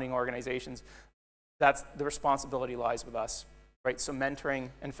the funding organizations, that's the responsibility lies with us, right? So mentoring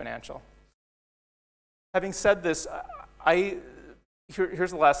and financial. Having said this,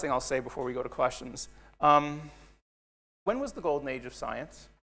 here's the last thing I'll say before we go to questions. When was the golden age of science?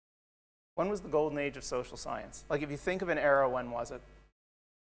 When was the golden age of social science? Like, if you think of an era, when was it?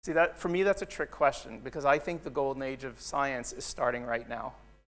 See, that, for me, that's a trick question, because I think the golden age of science is starting right now.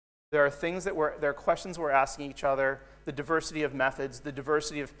 There are things that there are questions we're asking each other, the diversity of methods, the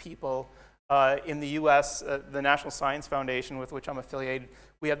diversity of people. In the US, the National Science Foundation, with which I'm affiliated,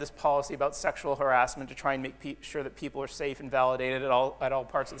 we have this policy about sexual harassment to try and make sure that people are safe and validated at all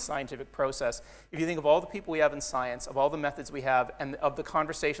parts of the scientific process. If you think of all the people we have in science, of all the methods we have, and of the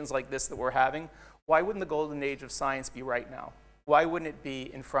conversations like this that we're having, why wouldn't the golden age of science be right now? Why wouldn't it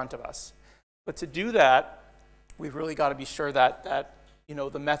be in front of us? But to do that, we've really got to be sure that you know,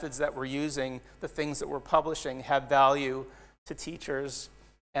 the methods that we're using, the things that we're publishing, have value to teachers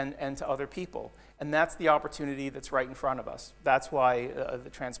and to other people. And that's the opportunity that's right in front of us. That's why the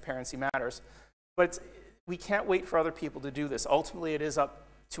transparency matters. But we can't wait for other people to do this. Ultimately, it is up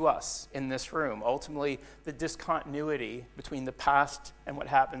to us in this room. Ultimately, the discontinuity between the past and what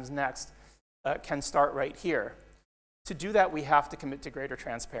happens next can start right here. To do that, we have to commit to greater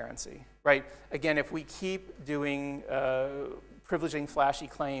transparency, right? Again, if we keep doing privileging flashy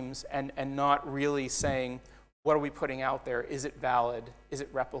claims and not really saying, what are we putting out there? Is it valid? Is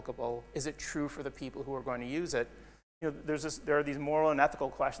it replicable? Is it true for the people who are going to use it? You know, there are these moral and ethical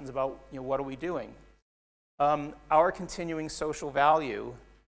questions about, you know, what are we doing? Our continuing social value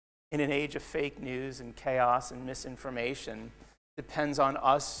in an age of fake news and chaos and misinformation depends on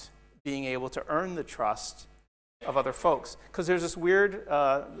us being able to earn the trust of other folks. Because there's this weird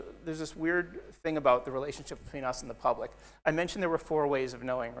thing about the relationship between us and the public. I mentioned there were 4 ways of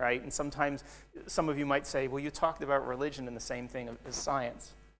knowing, right? And sometimes some of you might say, well, you talked about religion and the same thing as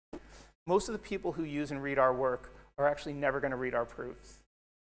science. Most of the people who use and read our work are actually never going to read our proofs.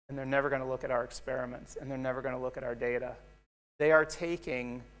 And they're never going to look at our experiments. And they're never going to look at our data. They are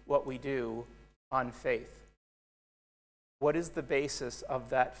taking what we do on faith. What is the basis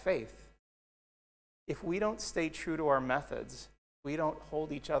of that faith? If we don't stay true to our methods, we don't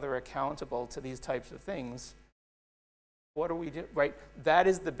hold each other accountable to these types of things, what do we do, right? That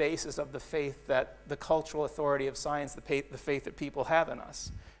is the basis of the faith that the cultural authority of science, the faith that people have in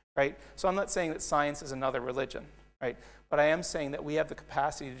us, right? So I'm not saying that science is another religion, right? But I am saying that we have the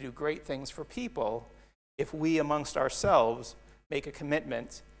capacity to do great things for people if we amongst ourselves make a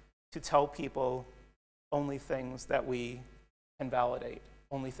commitment to tell people only things that we can validate,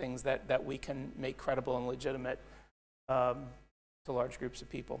 only things that we can make credible and legitimate to large groups of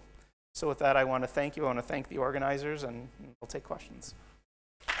people. So with that, I want to thank you. I want to thank the organizers, and we'll take questions.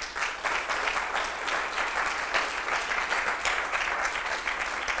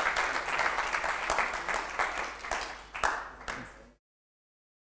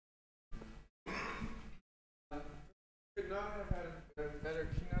 Could not have had a better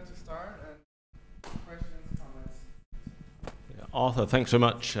keynote to start, and questions, comments? Arthur, thanks so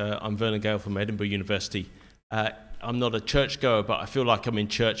much. I'm Vernon Gale from Edinburgh University. I'm not a churchgoer, but I feel like I'm in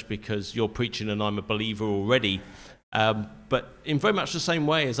church because you're preaching and I'm a believer already. But in very much the same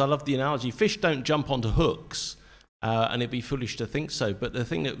way as I love the analogy, fish don't jump onto hooks, and it'd be foolish to think so. But the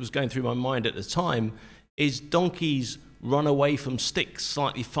thing that was going through my mind at the time is donkeys run away from sticks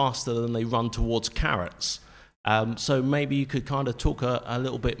slightly faster than they run towards carrots. So maybe you could kind of talk a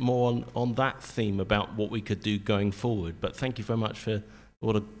little bit more on that theme about what we could do going forward. But thank you very much for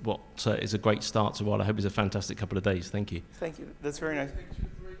what is a great start to what I hope is a fantastic couple of days. Thank you. Thank you. That's very nice.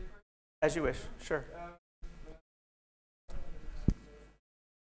 As you wish. Sure.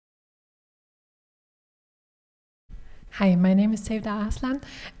 Hi, my name is Sevda Aslan.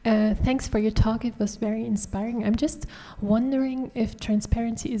 Thanks for your talk. It was very inspiring. I'm just wondering if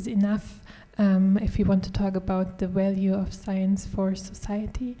transparency is enough if you want to talk about the value of science for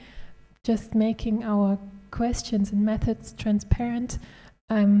society. Just making our questions and methods transparent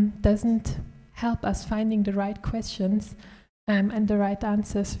doesn't help us finding the right questions and the right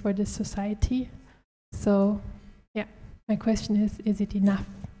answers for the society. So, yeah, my question is it enough?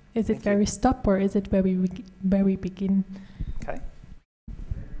 Is it where we stop, or is it where we begin? Okay.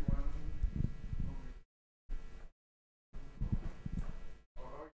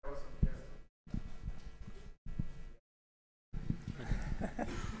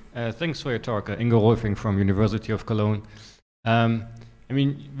 Thanks for your talk, Ingo Rolfing from University of Cologne. I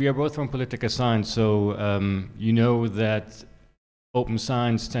mean, we are both from political science, so you know that open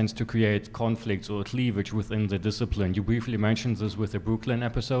science tends to create conflicts or cleavage within the discipline. You briefly mentioned this with the Brooklyn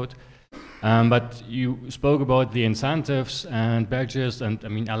episode, but you spoke about the incentives and badges, and I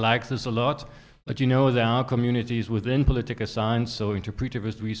mean, I like this a lot, but you know there are communities within political science, so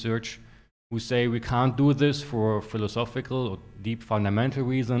interpretivist research, who say we can't do this for philosophical or deep fundamental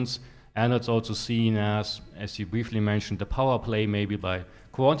reasons, and it's also seen as you briefly mentioned, the power play maybe by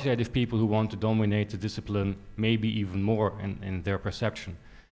quantitative people who want to dominate the discipline, maybe even more in their perception.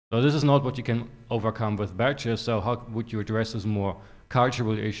 So this is not what you can overcome with badges, so how would you address this more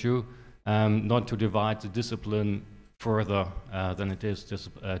cultural issue, not to divide the discipline further than it is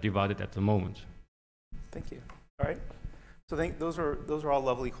just divided at the moment? Thank you. All right. So those are all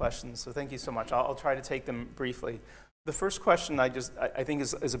lovely questions, so thank you so much. I'll try to take them briefly. The first question I think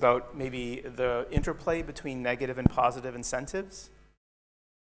is about maybe the interplay between negative and positive incentives.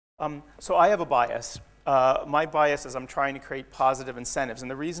 So I have a bias. My bias is I'm trying to create positive incentives, and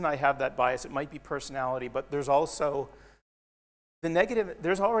the reason I have that bias, it might be personality, but there's also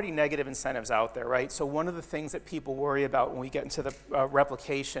there's already negative incentives out there, right? So one of the things that people worry about when we get into the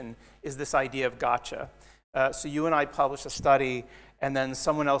replication is this idea of gotcha. So you and I publish a study, and then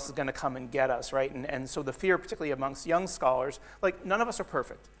someone else is going to come and get us, right? And so the fear, particularly amongst young scholars, like none of us are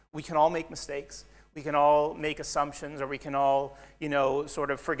perfect. We can all make mistakes. We can all make assumptions, or we can all, you know,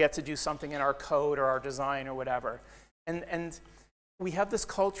 sort of forget to do something in our code or our design or whatever. And we have this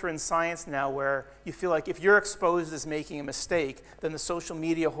culture in science now where you feel like if you're exposed as making a mistake, then the social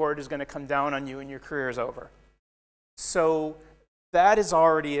media horde is going to come down on you and your career is over. So that is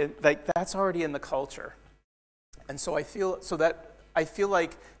already, that's already in the culture. And so I feel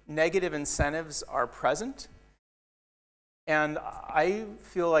like negative incentives are present, and I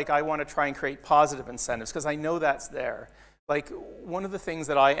feel like I want to try and create positive incentives because I know that's there. Like one of the things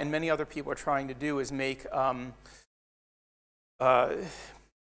that I and many other people are trying to do is make to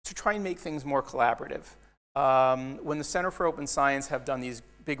try and make things more collaborative. When the Center for Open Science have done these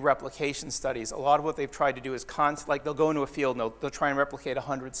big replication studies, a lot of what they've tried to do is like they'll go into a field and they'll try and replicate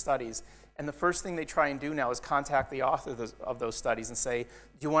 100 studies. And the first thing they try and do now is contact the authors of those studies and say, do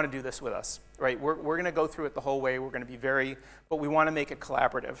you want to do this with us? Right? We're going to go through it the whole way. We're going to be but we want to make it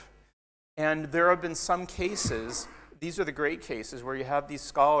collaborative. And there have been some cases, these are the great cases, where you have these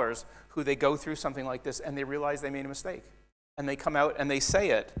scholars who they go through something like this and they realize they made a mistake. And they come out and they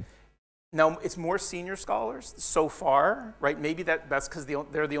say it. Now, it's more senior scholars so far, right? Maybe that's because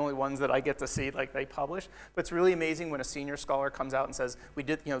they're the only ones that I get to see, like they publish. But it's really amazing when a senior scholar comes out and says,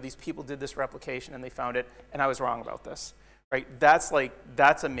 these people did this replication and they found it, and I was wrong about this, right? That's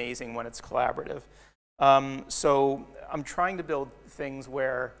amazing when it's collaborative. So I'm trying to build things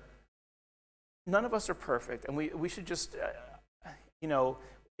where none of us are perfect, and we should just,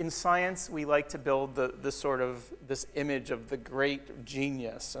 in science, we like to build this image of the great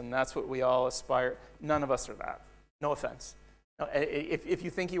genius, and that's what we all aspire. None of us are that. No offense. No, if you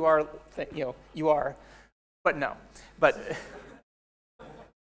think you are, you are, but no. But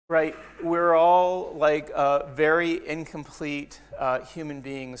right, we're all like very incomplete human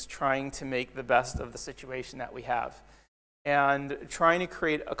beings trying to make the best of the situation that we have, and trying to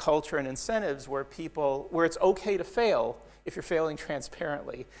create a culture and incentives where it's okay to fail. If you're failing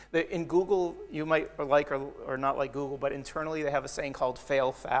transparently. In Google, you might like or not like Google, but internally they have a saying called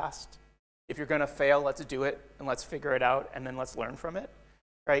fail fast. If you're going to fail, let's do it, and let's figure it out, and then let's learn from it,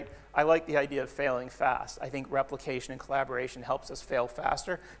 right? I like the idea of failing fast. I think replication and collaboration helps us fail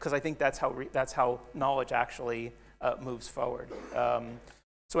faster, because I think that's how knowledge actually moves forward.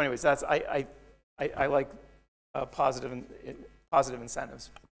 So anyways, I like positive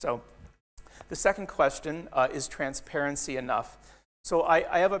incentives. So. The second question is transparency enough? So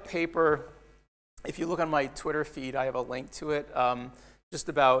I have a paper, if you look on my Twitter feed, I have a link to it, just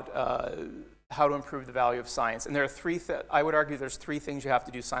about how to improve the value of science. And there are I would argue there's three things you have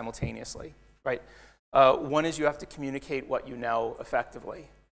to do simultaneously, right? One is you have to communicate what you know effectively.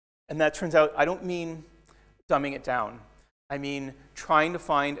 And that turns out, I don't mean dumbing it down. I mean trying to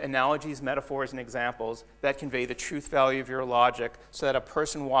find analogies, metaphors, and examples that convey the truth value of your logic so that a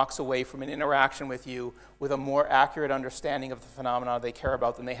person walks away from an interaction with you with a more accurate understanding of the phenomena they care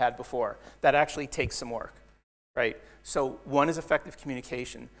about than they had before. That actually takes some work, right? So one is effective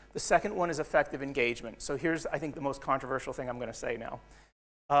communication. The second one is effective engagement. So here's, I think, the most controversial thing I'm going to say now.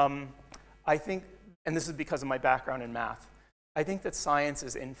 I think, and this is because of my background in math, I think that science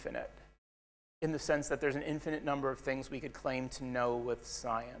is infinite in the sense that there's an infinite number of things we could claim to know with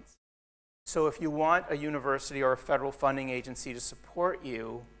science. So if you want a university or a federal funding agency to support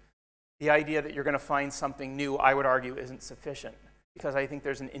you, the idea that you're going to find something new, I would argue, isn't sufficient, because I think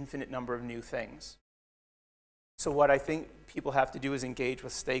there's an infinite number of new things. So what I think people have to do is engage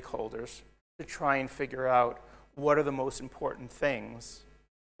with stakeholders to try and figure out what are the most important things,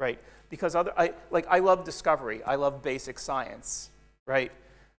 right? Because I love discovery, I love basic science, right?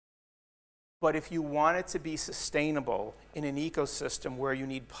 But if you want it to be sustainable in an ecosystem where you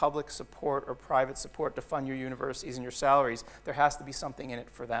need public support or private support to fund your universities and your salaries, there has to be something in it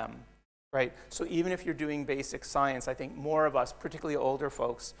for them, right? So even if you're doing basic science, I think more of us, particularly older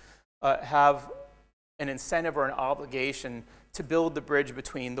folks, have an incentive or an obligation to build the bridge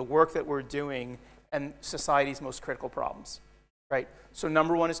between the work that we're doing and society's most critical problems, right? So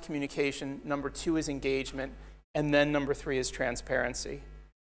number one is communication, number two is engagement, and then number three is transparency.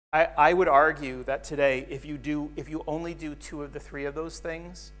 I would argue that today, if you only do two of the three of those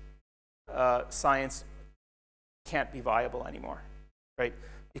things, science can't be viable anymore, right?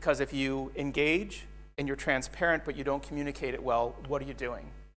 Because if you engage and you're transparent but you don't communicate it well, what are you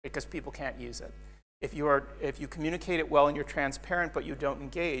doing? Because people can't use it. If you communicate it well and you're transparent but you don't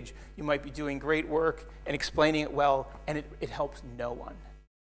engage, you might be doing great work and explaining it well, and it helps no one,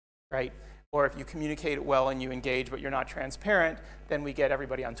 right? Or if you communicate it well and you engage but you're not transparent, then we get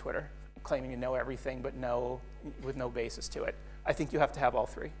everybody on Twitter claiming to know everything but with no basis to it. I think you have to have all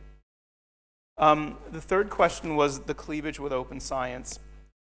three. The third question was the cleavage with open science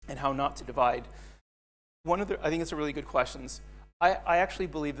and how not to divide. I think it's a really good question. I actually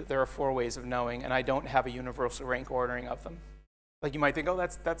believe that there are 4 ways of knowing, and I don't have a universal rank ordering of them. Like you might think, oh,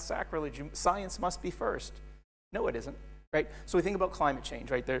 that's sacrilege. Science must be first. No, it isn't. Right? So we think about climate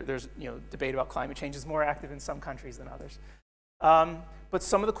change, right? There's debate about climate change is more active in some countries than others. But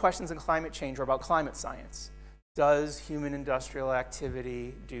some of the questions in climate change are about climate science. Does human industrial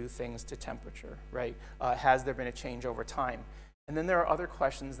activity do things to temperature, right? Has there been a change over time? And then there are other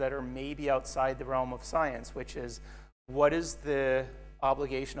questions that are maybe outside the realm of science, which is, what is the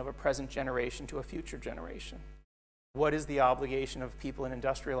obligation of a present generation to a future generation? What is the obligation of people in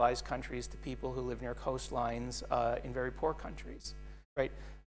industrialized countries to people who live near coastlines in very poor countries, right?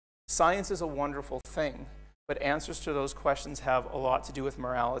 Science is a wonderful thing, but answers to those questions have a lot to do with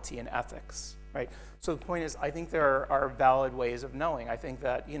morality and ethics, right? So the point is, I think there are valid ways of knowing. I think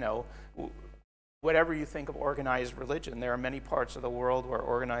that, whatever you think of organized religion, there are many parts of the world where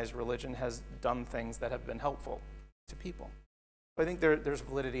organized religion has done things that have been helpful to people. So I think there's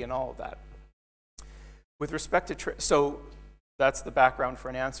validity in all of that. With respect to, so that's the background for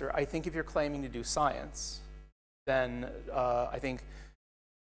an answer. I think if you're claiming to do science, then I think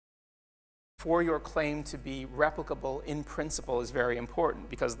for your claim to be replicable in principle is very important,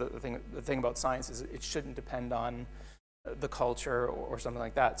 because the thing about science is it shouldn't depend on the culture or something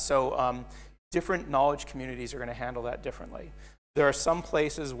like that. So different knowledge communities are going to handle that differently. There are some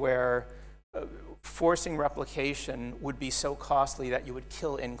places where forcing replication would be so costly that you would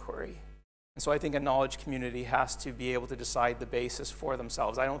kill inquiry. And so I think a knowledge community has to be able to decide the basis for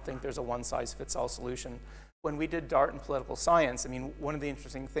themselves. I don't think there's a one-size-fits-all solution. When we did Dart and political science, I mean, one of the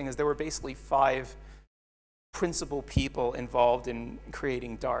interesting things is there were basically 5 principal people involved in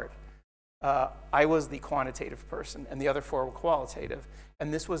creating Dart. I was the quantitative person, and the other 4 were qualitative.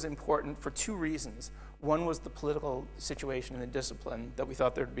 And this was important for 2 reasons. One was the political situation in the discipline that we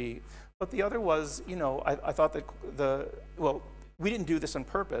thought there'd be. But the other was, I thought that we didn't do this on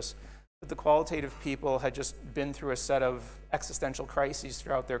purpose, but the qualitative people had just been through a set of existential crises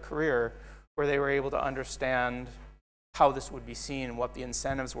throughout their career where they were able to understand how this would be seen and what the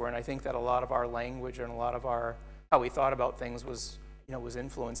incentives were. And I think that a lot of our language and a lot of how we thought about things was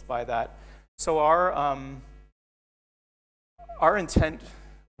influenced by that. So our intent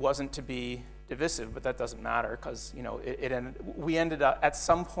wasn't to be divisive, but that doesn't matter, because we ended up at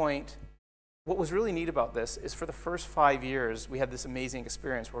some point. What was really neat about this is for the first 5 years, we had this amazing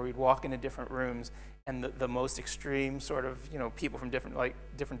experience where we'd walk into different rooms, and the most extreme sort of people from different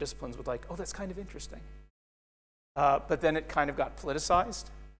disciplines would oh, that's kind of interesting. But then it kind of got politicized,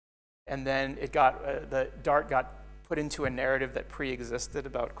 and then it got the Dart got put into a narrative that pre-existed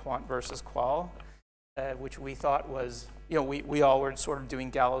about quant versus qual, which we thought was, we all were sort of doing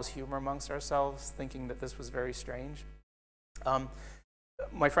gallows humor amongst ourselves, thinking that this was very strange.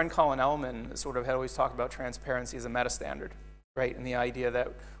 My friend Colin Ellman sort of had always talked about transparency as a meta-standard, right? And the idea that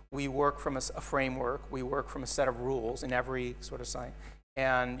we work from a framework, we work from a set of rules in every sort of science,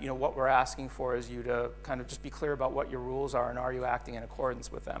 And what we're asking for is you to kind of just be clear about what your rules are and are you acting in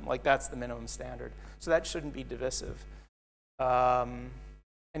accordance with them. Like, that's the minimum standard. So that shouldn't be divisive. And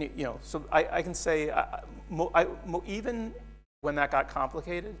so I can say, even when that got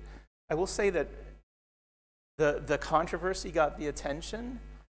complicated, I will say that the controversy got the attention.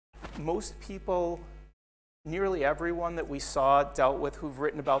 Most people, nearly everyone that we saw dealt with who've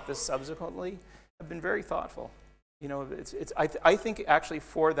written about this subsequently, have been very thoughtful. I think actually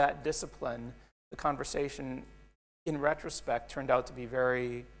for that discipline, the conversation in retrospect turned out to be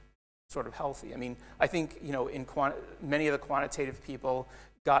very sort of healthy. I mean, I think many of the quantitative people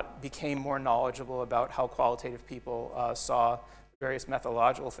became more knowledgeable about how qualitative people saw various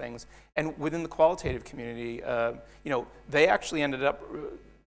methodological things, and within the qualitative community, they actually ended up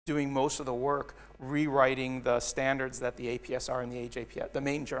doing most of the work rewriting the standards that the APSR and the AJPS, the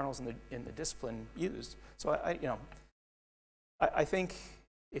main journals in the discipline, used. So I think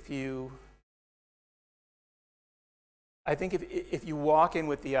if you walk in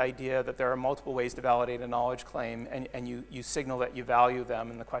with the idea that there are multiple ways to validate a knowledge claim, and you signal that you value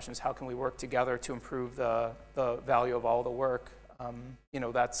them, and the question is how can we work together to improve the value of all the work,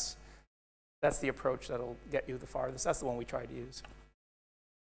 that's the approach that'll get you the farthest. That's the one we try to use.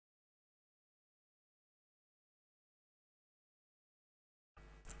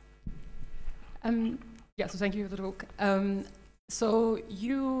 Yeah, so thank you for the talk. So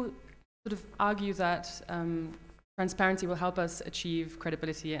you sort of argue that transparency will help us achieve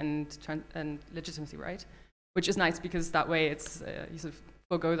credibility and legitimacy, right? Which is nice because that way it's you sort of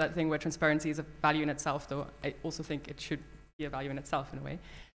forego that thing where transparency is a value in itself, though I also think it should be a value in itself in a way.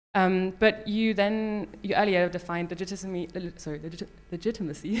 But you earlier defined legitimacy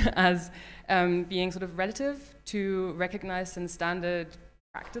as being sort of relative to recognized and standard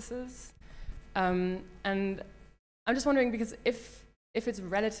practices. And I'm just wondering, because if it's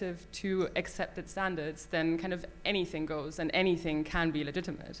relative to accepted standards, then kind of anything goes and anything can be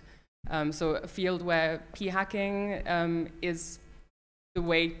legitimate. So a field where p-hacking is the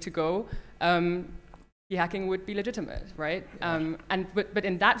way to go, p-hacking would be legitimate, right? But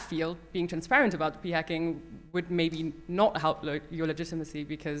in that field, being transparent about p-hacking would maybe not help your legitimacy,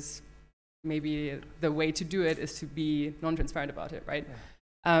 because maybe the way to do it is to be non-transparent about it, right? Yeah.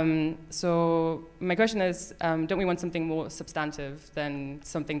 So my question is, don't we want something more substantive than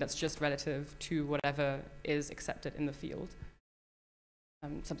something that's just relative to whatever is accepted in the field?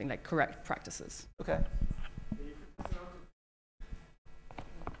 Something like correct practices. Okay.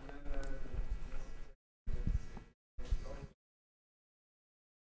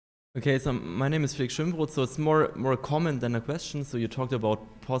 Okay, so my name is Felix Schimbrot, so it's more a comment than a question. So you talked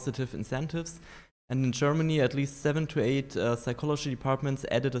about positive incentives. And in Germany, at least 7 to 8 psychology departments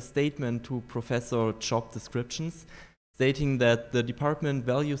added a statement to professor job descriptions, stating that the department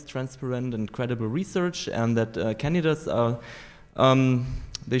values transparent and credible research, and that candidates are,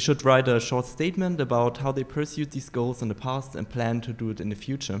 they should write a short statement about how they pursued these goals in the past and plan to do it in the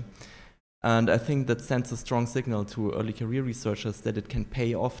future. And I think that sends a strong signal to early career researchers that it can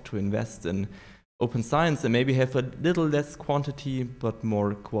pay off to invest in open science and maybe have a little less quantity but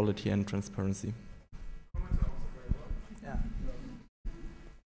more quality and transparency.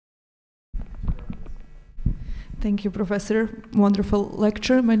 Thank you, Professor. Wonderful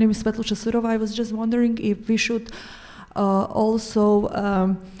lecture. My name is Svetluša Surova. I was just wondering if we should also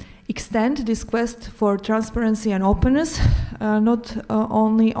extend this quest for transparency and openness, not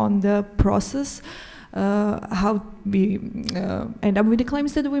only on the process, how we end up with the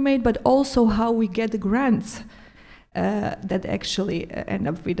claims that we made, but also how we get the grants that actually end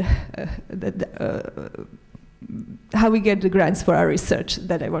up with how we get the grants for our research,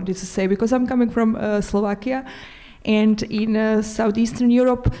 that I wanted to say, because I'm coming from Slovakia, and in Southeastern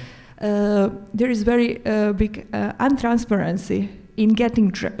Europe there is very big untransparency in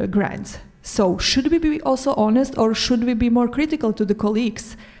getting grants. So should we be also honest, or should we be more critical to the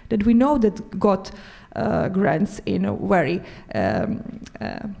colleagues that we know that got grants in a very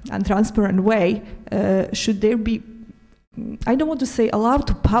untransparent way? Should there be, I don't want to say allowed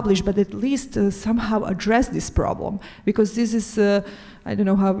to publish, but at least somehow address this problem? Because this is, I don't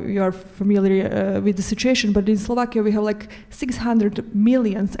know how you are familiar with the situation, but in Slovakia we have like 600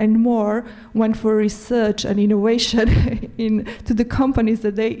 million and more went for research and innovation to the companies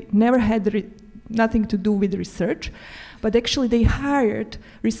that they never had nothing to do with research, but actually they hired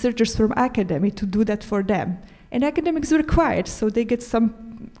researchers from academy to do that for them. And academics were quiet, so they get some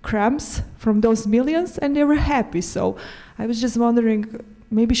crumbs from those millions and they were happy. So I was just wondering,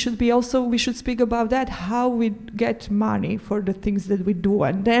 maybe we should speak about that, how we get money for the things that we do,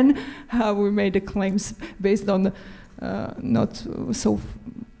 and then how we made the claims based on not so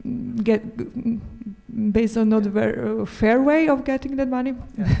based on not very fair way of getting that money.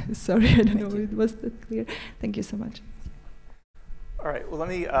 Yeah. Sorry, I don't know if it was that clear. Thank you so much. All right, well, let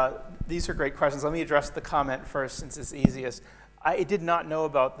me, these are great questions. Let me address the comment first, since it's easiest. I did not know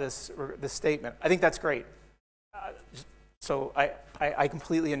about this statement. I think that's great. So I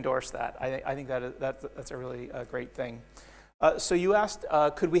completely endorse that. I think that's a really great thing. So you asked,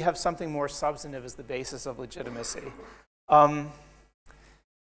 could we have something more substantive as the basis of legitimacy?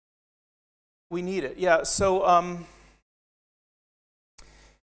 We need it, yeah. So,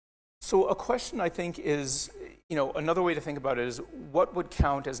 so a question I think is, you know, another way to think about it is, what would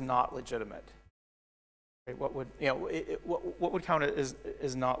count as not legitimate? Okay, what would, you know, what would count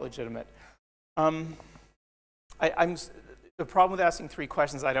as not legitimate? The problem with asking 3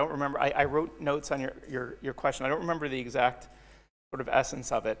 questions, I don't remember. I wrote notes on your question. I don't remember the exact sort of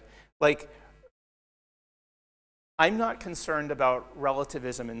essence of it. Like, I'm not concerned about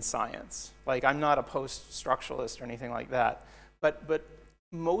relativism in science. Like, I'm not a post-structuralist or anything like that. But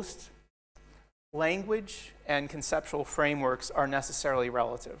most language and conceptual frameworks are necessarily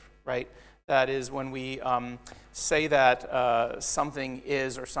relative, right? That is, when we say that something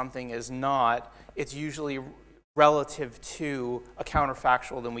is or something is not, it's usually relative to a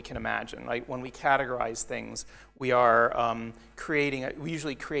counterfactual than we can imagine. Right? When we categorize things, we are we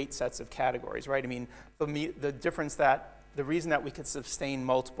usually create sets of categories, right? I mean, the difference that, the reason that we could sustain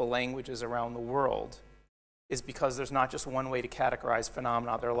multiple languages around the world is because there's not just one way to categorize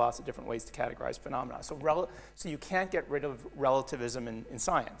phenomena. There are lots of different ways to categorize phenomena. So you can't get rid of relativism in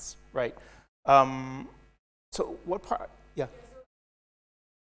science, right? So what part? Yeah.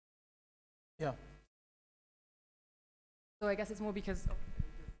 Yeah. So I guess it's more because,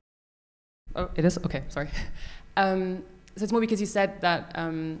 oh, it is? Okay, sorry. So it's more because you said that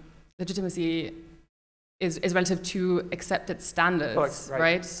legitimacy is relative to accepted standards,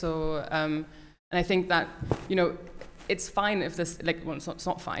 right? So, and I think that, you know, it's fine if this, like, well, it's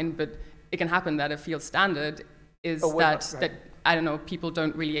not fine, but it can happen that a field standard is that, I don't know, people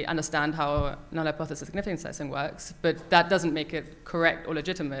don't really understand how null hypothesis significance testing works, but that doesn't make it correct or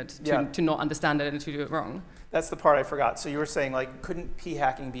legitimate to not understand it and to do it wrong. That's the part I forgot. So you were saying, like, couldn't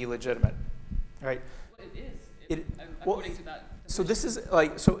p-hacking be legitimate, right? Well, it is. According to that. So this is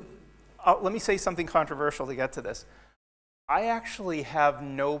like, so let me say something controversial to get to this. I actually have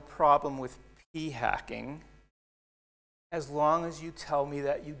no problem with p-hacking as long as you tell me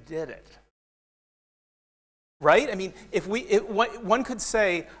that you did it. Right? I mean, one could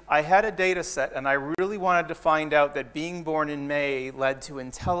say, I had a data set and I really wanted to find out that being born in May led to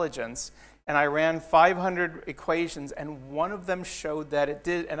intelligence, and I ran 500 equations and one of them showed that it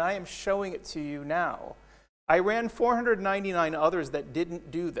did, and I am showing it to you now. I ran 499 others that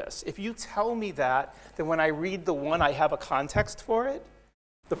didn't do this. If you tell me that, then when I read the one, I have a context for it.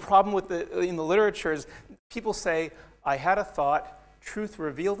 The problem with in the literature is people say, I had a thought, truth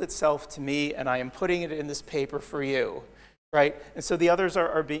revealed itself to me, and I am putting it in this paper for you, right? And so the others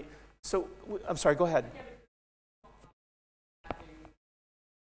are being, so, I'm sorry, go ahead.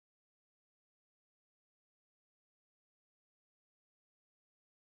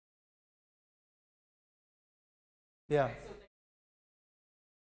 Yeah.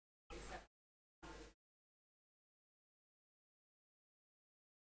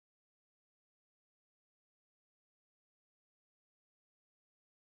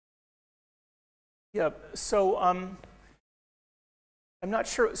 Yeah, so I'm not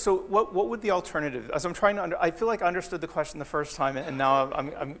sure. So what would the alternative? As I'm trying to, I feel like I understood the question the first time, and now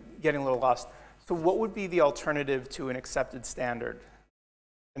I'm getting a little lost. So what would be the alternative to an accepted standard?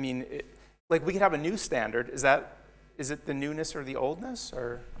 I mean, like, we could have a new standard. Is it the newness or the oldness,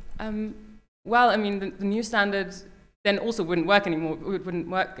 or? Well, I mean, the new standard then also wouldn't work anymore. It wouldn't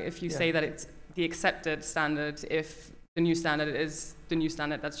work if you say that it's the accepted standard if the new standard is the new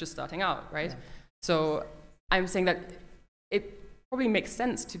standard that's just starting out, right? Yeah. So I'm saying that it probably makes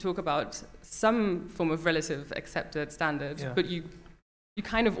sense to talk about some form of relative accepted standard, but you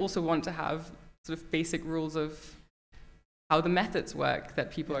kind of also want to have sort of basic rules of how the methods work that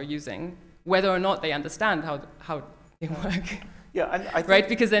people are using, whether or not they understand how they work. Yeah, and I think right,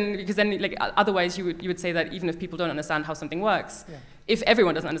 because then like otherwise you would say that even if people don't understand how something works, if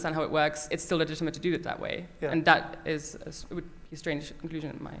everyone doesn't understand how it works, it's still legitimate to do it that way, and that is it would be a strange conclusion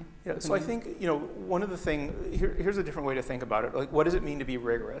in my opinion. So I think, you know, one of the things here's a different way to think about it. Like, what does it mean to be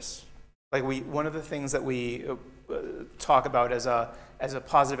rigorous? Like, one of the things that we talk about as a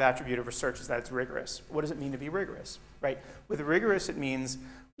positive attribute of research is that it's rigorous. What does it mean to be rigorous? Right? With rigorous, it means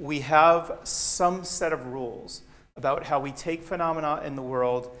we have some set of rules about how we take phenomena in the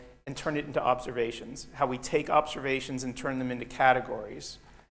world and turn it into observations, how we take observations and turn them into categories,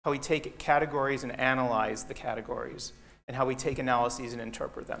 how we take categories and analyze the categories, and how we take analyses and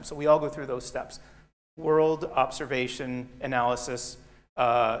interpret them. So we all go through those steps: world, observation, analysis,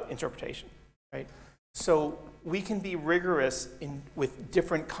 interpretation, right? So we can be rigorous with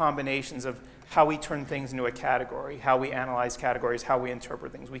different combinations of how we turn things into a category, how we analyze categories, how we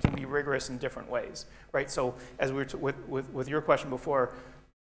interpret things. We can be rigorous in different ways, right? So as we were with your question before,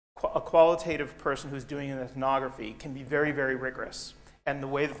 a qualitative person who's doing an ethnography can be very, very rigorous. And the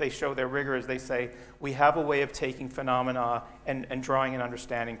way that they show their rigor is they say, we have a way of taking phenomena and drawing an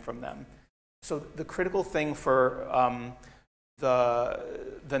understanding from them. So the critical thing for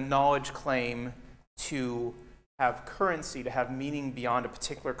the knowledge claim to have currency, to have meaning beyond a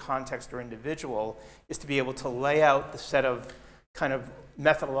particular context or individual, is to be able to lay out the set of kind of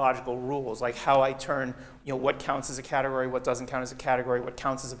methodological rules, like how I turn, what counts as a category, what doesn't count as a category, what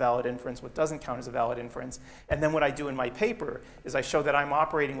counts as a valid inference, what doesn't count as a valid inference. And then what I do in my paper is I show that I'm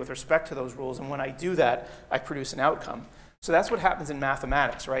operating with respect to those rules, and when I do that, I produce an outcome. So that's what happens in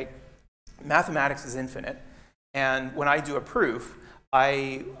mathematics, right? Mathematics is infinite, and when I do a proof,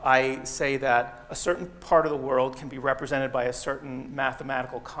 I say that a certain part of the world can be represented by a certain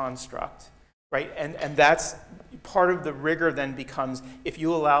mathematical construct, right? And that's part of the rigor then becomes, if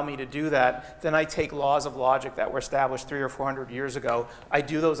you allow me to do that, then I take laws of logic that were established 300 or 400 years ago, I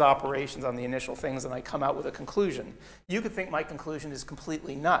do those operations on the initial things, and I come out with a conclusion. You could think my conclusion is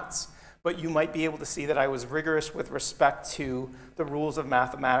completely nuts, but you might be able to see that I was rigorous with respect to the rules of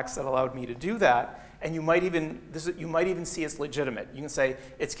mathematics that allowed me to do that. And you might even see it's legitimate. You can say,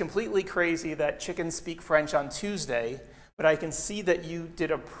 it's completely crazy that chickens speak French on Tuesday, but I can see that you did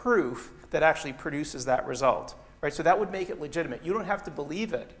a proof that actually produces that result, right? So that would make it legitimate. You don't have to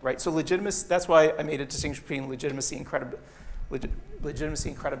believe it, right? So legitimacy, that's why I made a distinction between legitimacy and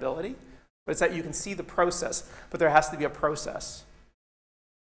credibility. But it's that you can see the process, but there has to be a process,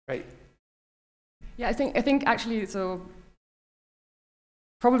 right? Yeah, I think actually, so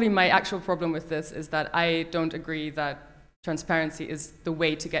probably my actual problem with this is that I don't agree that transparency is the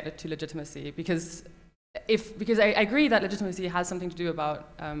way to get it to legitimacy, because I agree that legitimacy has something to do about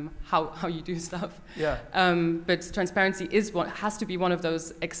how you do stuff. Yeah. But transparency has to be one of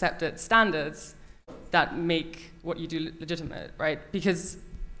those accepted standards that make what you do legitimate, right? Because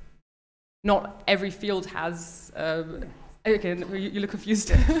not every field has. Okay, you look confused.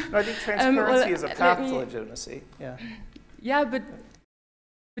 No, I think transparency is a path to legitimacy. Yeah. Yeah, but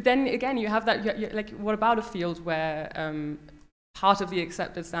then again, you have that. Like, what about a field where part of the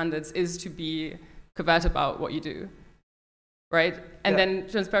accepted standards is to be covert about what you do, right? And then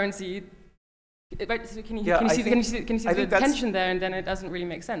transparency. Right? So can you see the tension there? And then it doesn't really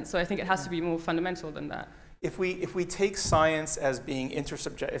make sense. So I think it has to be more fundamental than that. If we take science as being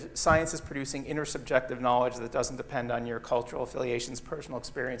intersubjective, if science is producing intersubjective knowledge that doesn't depend on your cultural affiliations, personal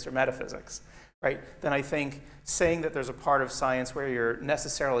experience, or metaphysics, right? Then I think saying that there's a part of science where you're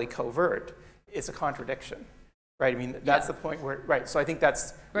necessarily covert is a contradiction, right? I mean, that's the point where, right? So I think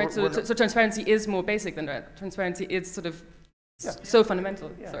that's right. So transparency is more basic than that. Transparency is sort of so fundamental.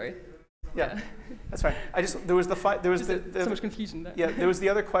 Yeah. Sorry. Yeah, that's right. There was so much confusion there. Yeah, there was the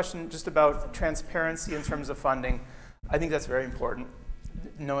other question just about transparency in terms of funding. I think that's very important.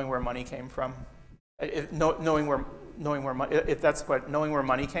 Knowing where money came from, knowing where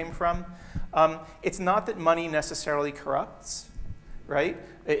money came from. It's not that money necessarily corrupts, right?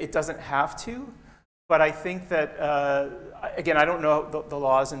 It doesn't have to, but I think that again, I don't know the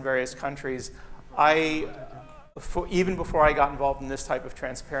laws in various countries. Even before I got involved in this type of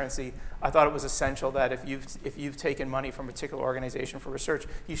transparency, I thought it was essential that if you've taken money from a particular organization for research,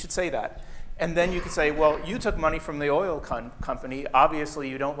 you should say that. And then you could say, well, you took money from the oil company. Obviously,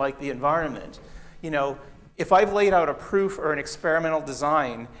 you don't like the environment. If I've laid out a proof or an experimental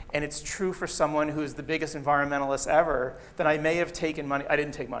design, and it's true for someone who's the biggest environmentalist ever, then I may have taken money. I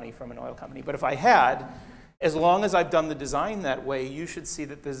didn't take money from an oil company, but if I had, as long as I've done the design that way, you should see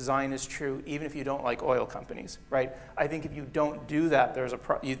that the design is true, even if you don't like oil companies, right? I think if you don't do that,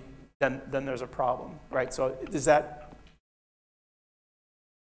 then there's a problem, right? So is that?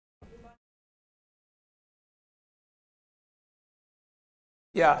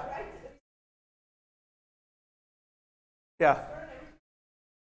 Yeah. Yeah.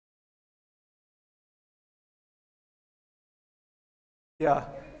 Yeah.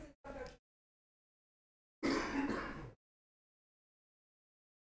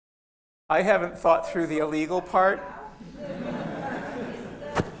 I haven't thought through the illegal part.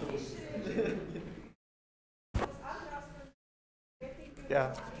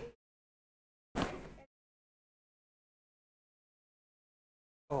 Yeah.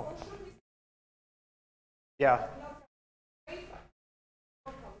 Oh. Yeah.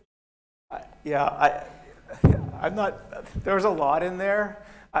 I'm not, there's a lot in there.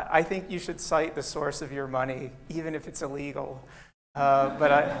 I think you should cite the source of your money, even if it's illegal.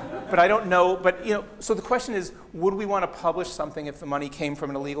 But I don't know. But you know, so the question is, would we want to publish something if the money came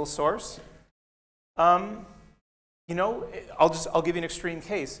from an illegal source? You know, I'll give you an extreme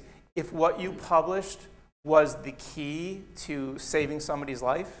case. If what you published was the key to saving somebody's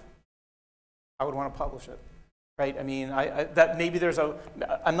life, I would want to publish it. Right? I mean, that maybe there's a.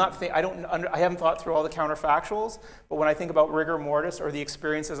 I'm not. I haven't thought through all the counterfactuals. But when I think about rigor mortis or the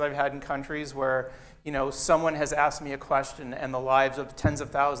experiences I've had in countries where, you know, someone has asked me a question and the lives of tens of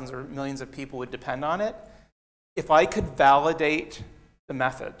thousands or millions of people would depend on it, if I could validate the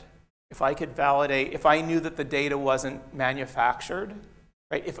method, if I knew that the data wasn't manufactured,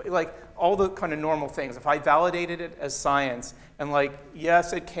 right? If like all the kind of normal things, if I validated it as science and like,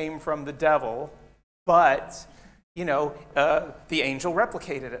 yes, it came from the devil, but you know, the angel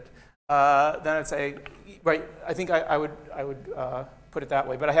replicated it. Then I'd say, right, I think I would put it that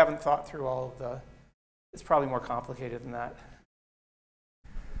way, but I haven't thought through all of the, it's probably more complicated than that.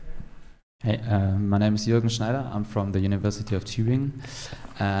 Hey, my name is Jürgen Schneider. I'm from the University of Tübingen,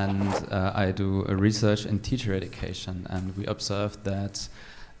 and I do research in teacher education, and we observed that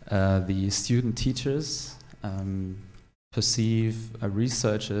the student teachers perceive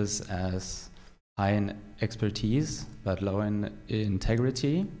researchers as high in expertise but low in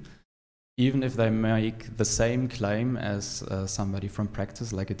integrity, even if they make the same claim as somebody from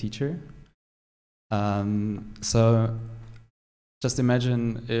practice, like a teacher. So just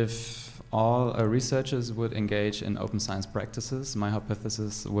imagine if all researchers would engage in open science practices. My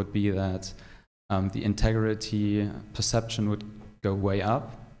hypothesis would be that the integrity perception would go way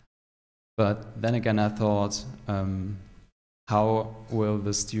up. But then again, I thought, how will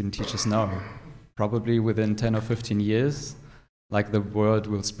the student teachers know? Probably within 10 or 15 years, like the word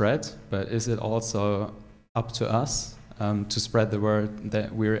will spread, but is it also up to us to spread the word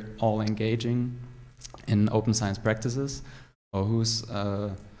that we're all engaging in open science practices? Or whose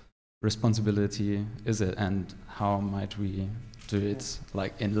responsibility is it, and how might we do it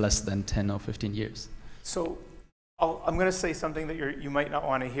like in less than 10 or 15 years? So I'm going to say something that you might not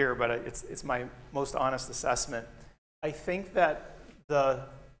want to hear, but it's my most honest assessment. I think that the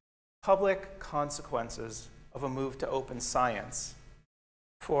public consequences of a move to open science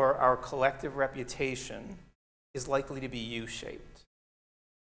for our collective reputation is likely to be U-shaped.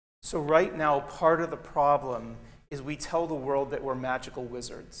 So right now, part of the problem is we tell the world that we're magical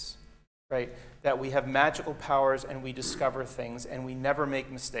wizards, right? That we have magical powers and we discover things and we never make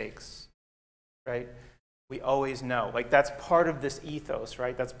mistakes, right? We always know. Like that's part of this ethos,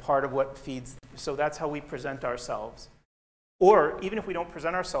 right? That's part of what feeds. So that's how we present ourselves. Or even if we don't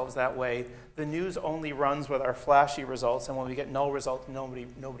present ourselves that way, the news only runs with our flashy results, and when we get null results,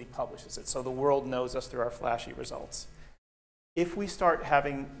 nobody publishes it. So the world knows us through our flashy results. If we start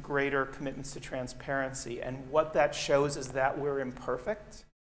having greater commitments to transparency, and what that shows is that we're imperfect,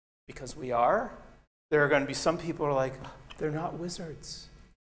 because we are, there are going to be some people who are like, they're not wizards,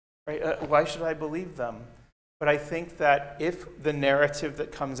 right? Why should I believe them? But I think that if the narrative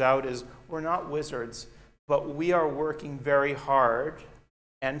that comes out is, we're not wizards, but we are working very hard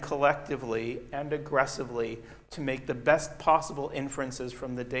and collectively and aggressively to make the best possible inferences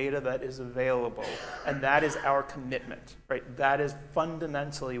from the data that is available. And that is our commitment, right? That is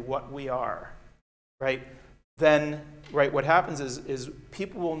fundamentally what we are, right? Then, right, what happens is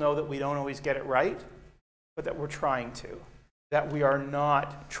people will know that we don't always get it right, but that we're trying to. That we are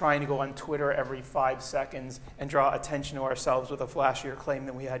not trying to go on Twitter every 5 seconds and draw attention to ourselves with a flashier claim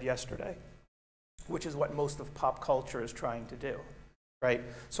than we had yesterday, which is what most of pop culture is trying to do, right?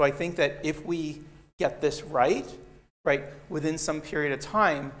 So I think that if we get this right, within some period of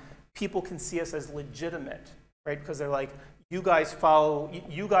time, people can see us as legitimate, right? Because they're like, you guys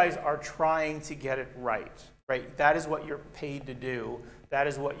are trying to get it right? That is what you're paid to do. That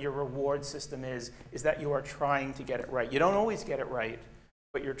is what your reward system is that you are trying to get it right. You don't always get it right,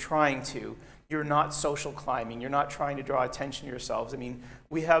 but you're trying to. You're not social climbing. You're not trying to draw attention to yourselves. I mean,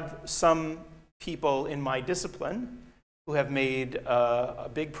 we have some people in my discipline who have made a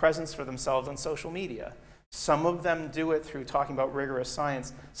big presence for themselves on social media. Some of them do it through talking about rigorous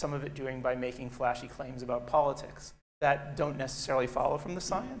science, some of it doing by making flashy claims about politics that don't necessarily follow from the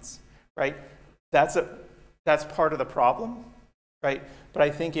science, right? That's part of the problem, right? But I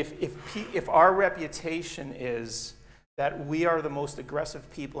think if our reputation is that we are the most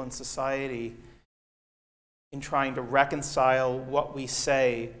aggressive people in society in trying to reconcile what we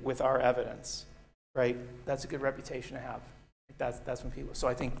say with our evidence, right? That's a good reputation to have. That's when people. So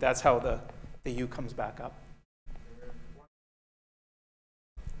I think that's how the U comes back up.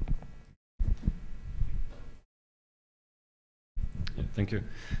 Thank you.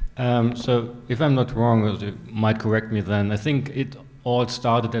 So if I'm not wrong, or you might correct me then, I think it all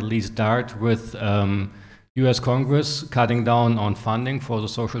started, at least DART, with US Congress cutting down on funding for the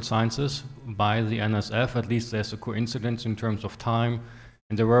social sciences by the NSF. At least there's a coincidence in terms of time.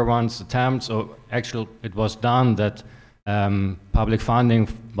 And there were once attempts, or actually it was done, that public funding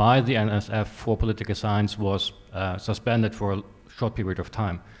by the NSF for political science was suspended for a short period of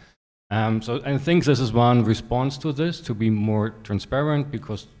time. So I think this is one response to this, to be more transparent,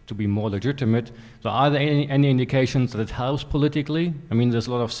 because to be more legitimate. So are there any indications that it helps politically? I mean, there's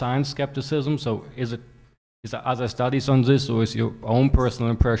a lot of science skepticism, so is there other studies on this, or is your own personal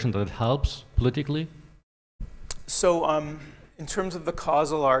impression that it helps politically? So in terms of the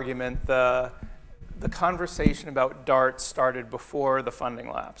causal argument, the conversation about DART started before the funding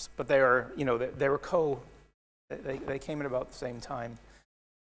lapse, but they were, you know, they came at about the same time.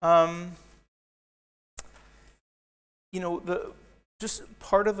 You know, just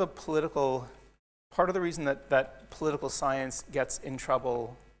part of the reason that political science gets in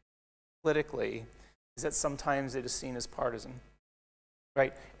trouble politically is that sometimes it is seen as partisan,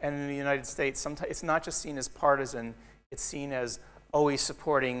 right? And in the United States, sometimes it's not just seen as partisan, it's seen as always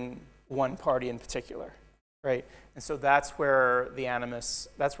supporting one party in particular, right? And so that's where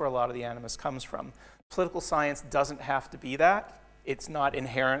a lot of the animus comes from. Political science doesn't have to be that. It's not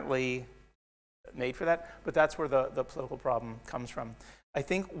inherently made for that, but that's where the political problem comes from. I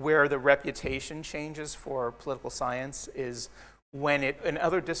think where the reputation changes for political science is when in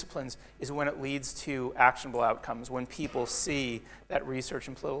other disciplines, is when it leads to actionable outcomes, when people see that research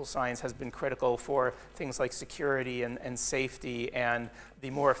in political science has been critical for things like security and safety and the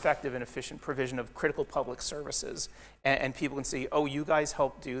more effective and efficient provision of critical public services. And people can see, oh, you guys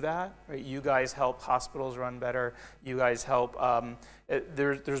help do that, right? You guys help hospitals run better. You guys help,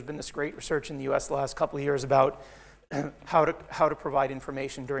 there's been this great research in the US the last couple of years about how to provide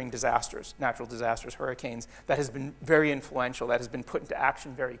information during disasters, natural disasters, hurricanes, that has been very influential, that has been put into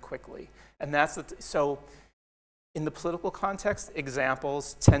action very quickly. And so in the political context,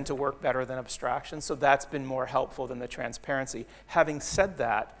 examples tend to work better than abstractions, so that's been more helpful than the transparency. Having said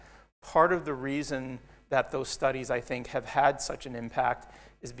that, part of the reason that those studies, I think, have had such an impact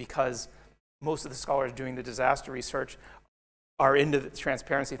is because most of the scholars doing the disaster research are into the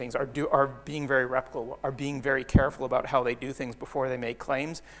transparency things, are being very replicable, are being very careful about how they do things before they make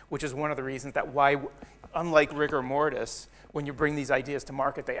claims, which is one of the reasons that why, unlike rigor mortis, when you bring these ideas to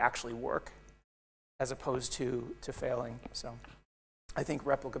market, they actually work, as opposed to failing. So I think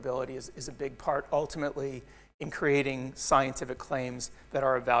replicability is a big part, ultimately, in creating scientific claims that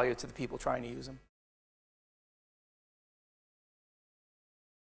are of value to the people trying to use them.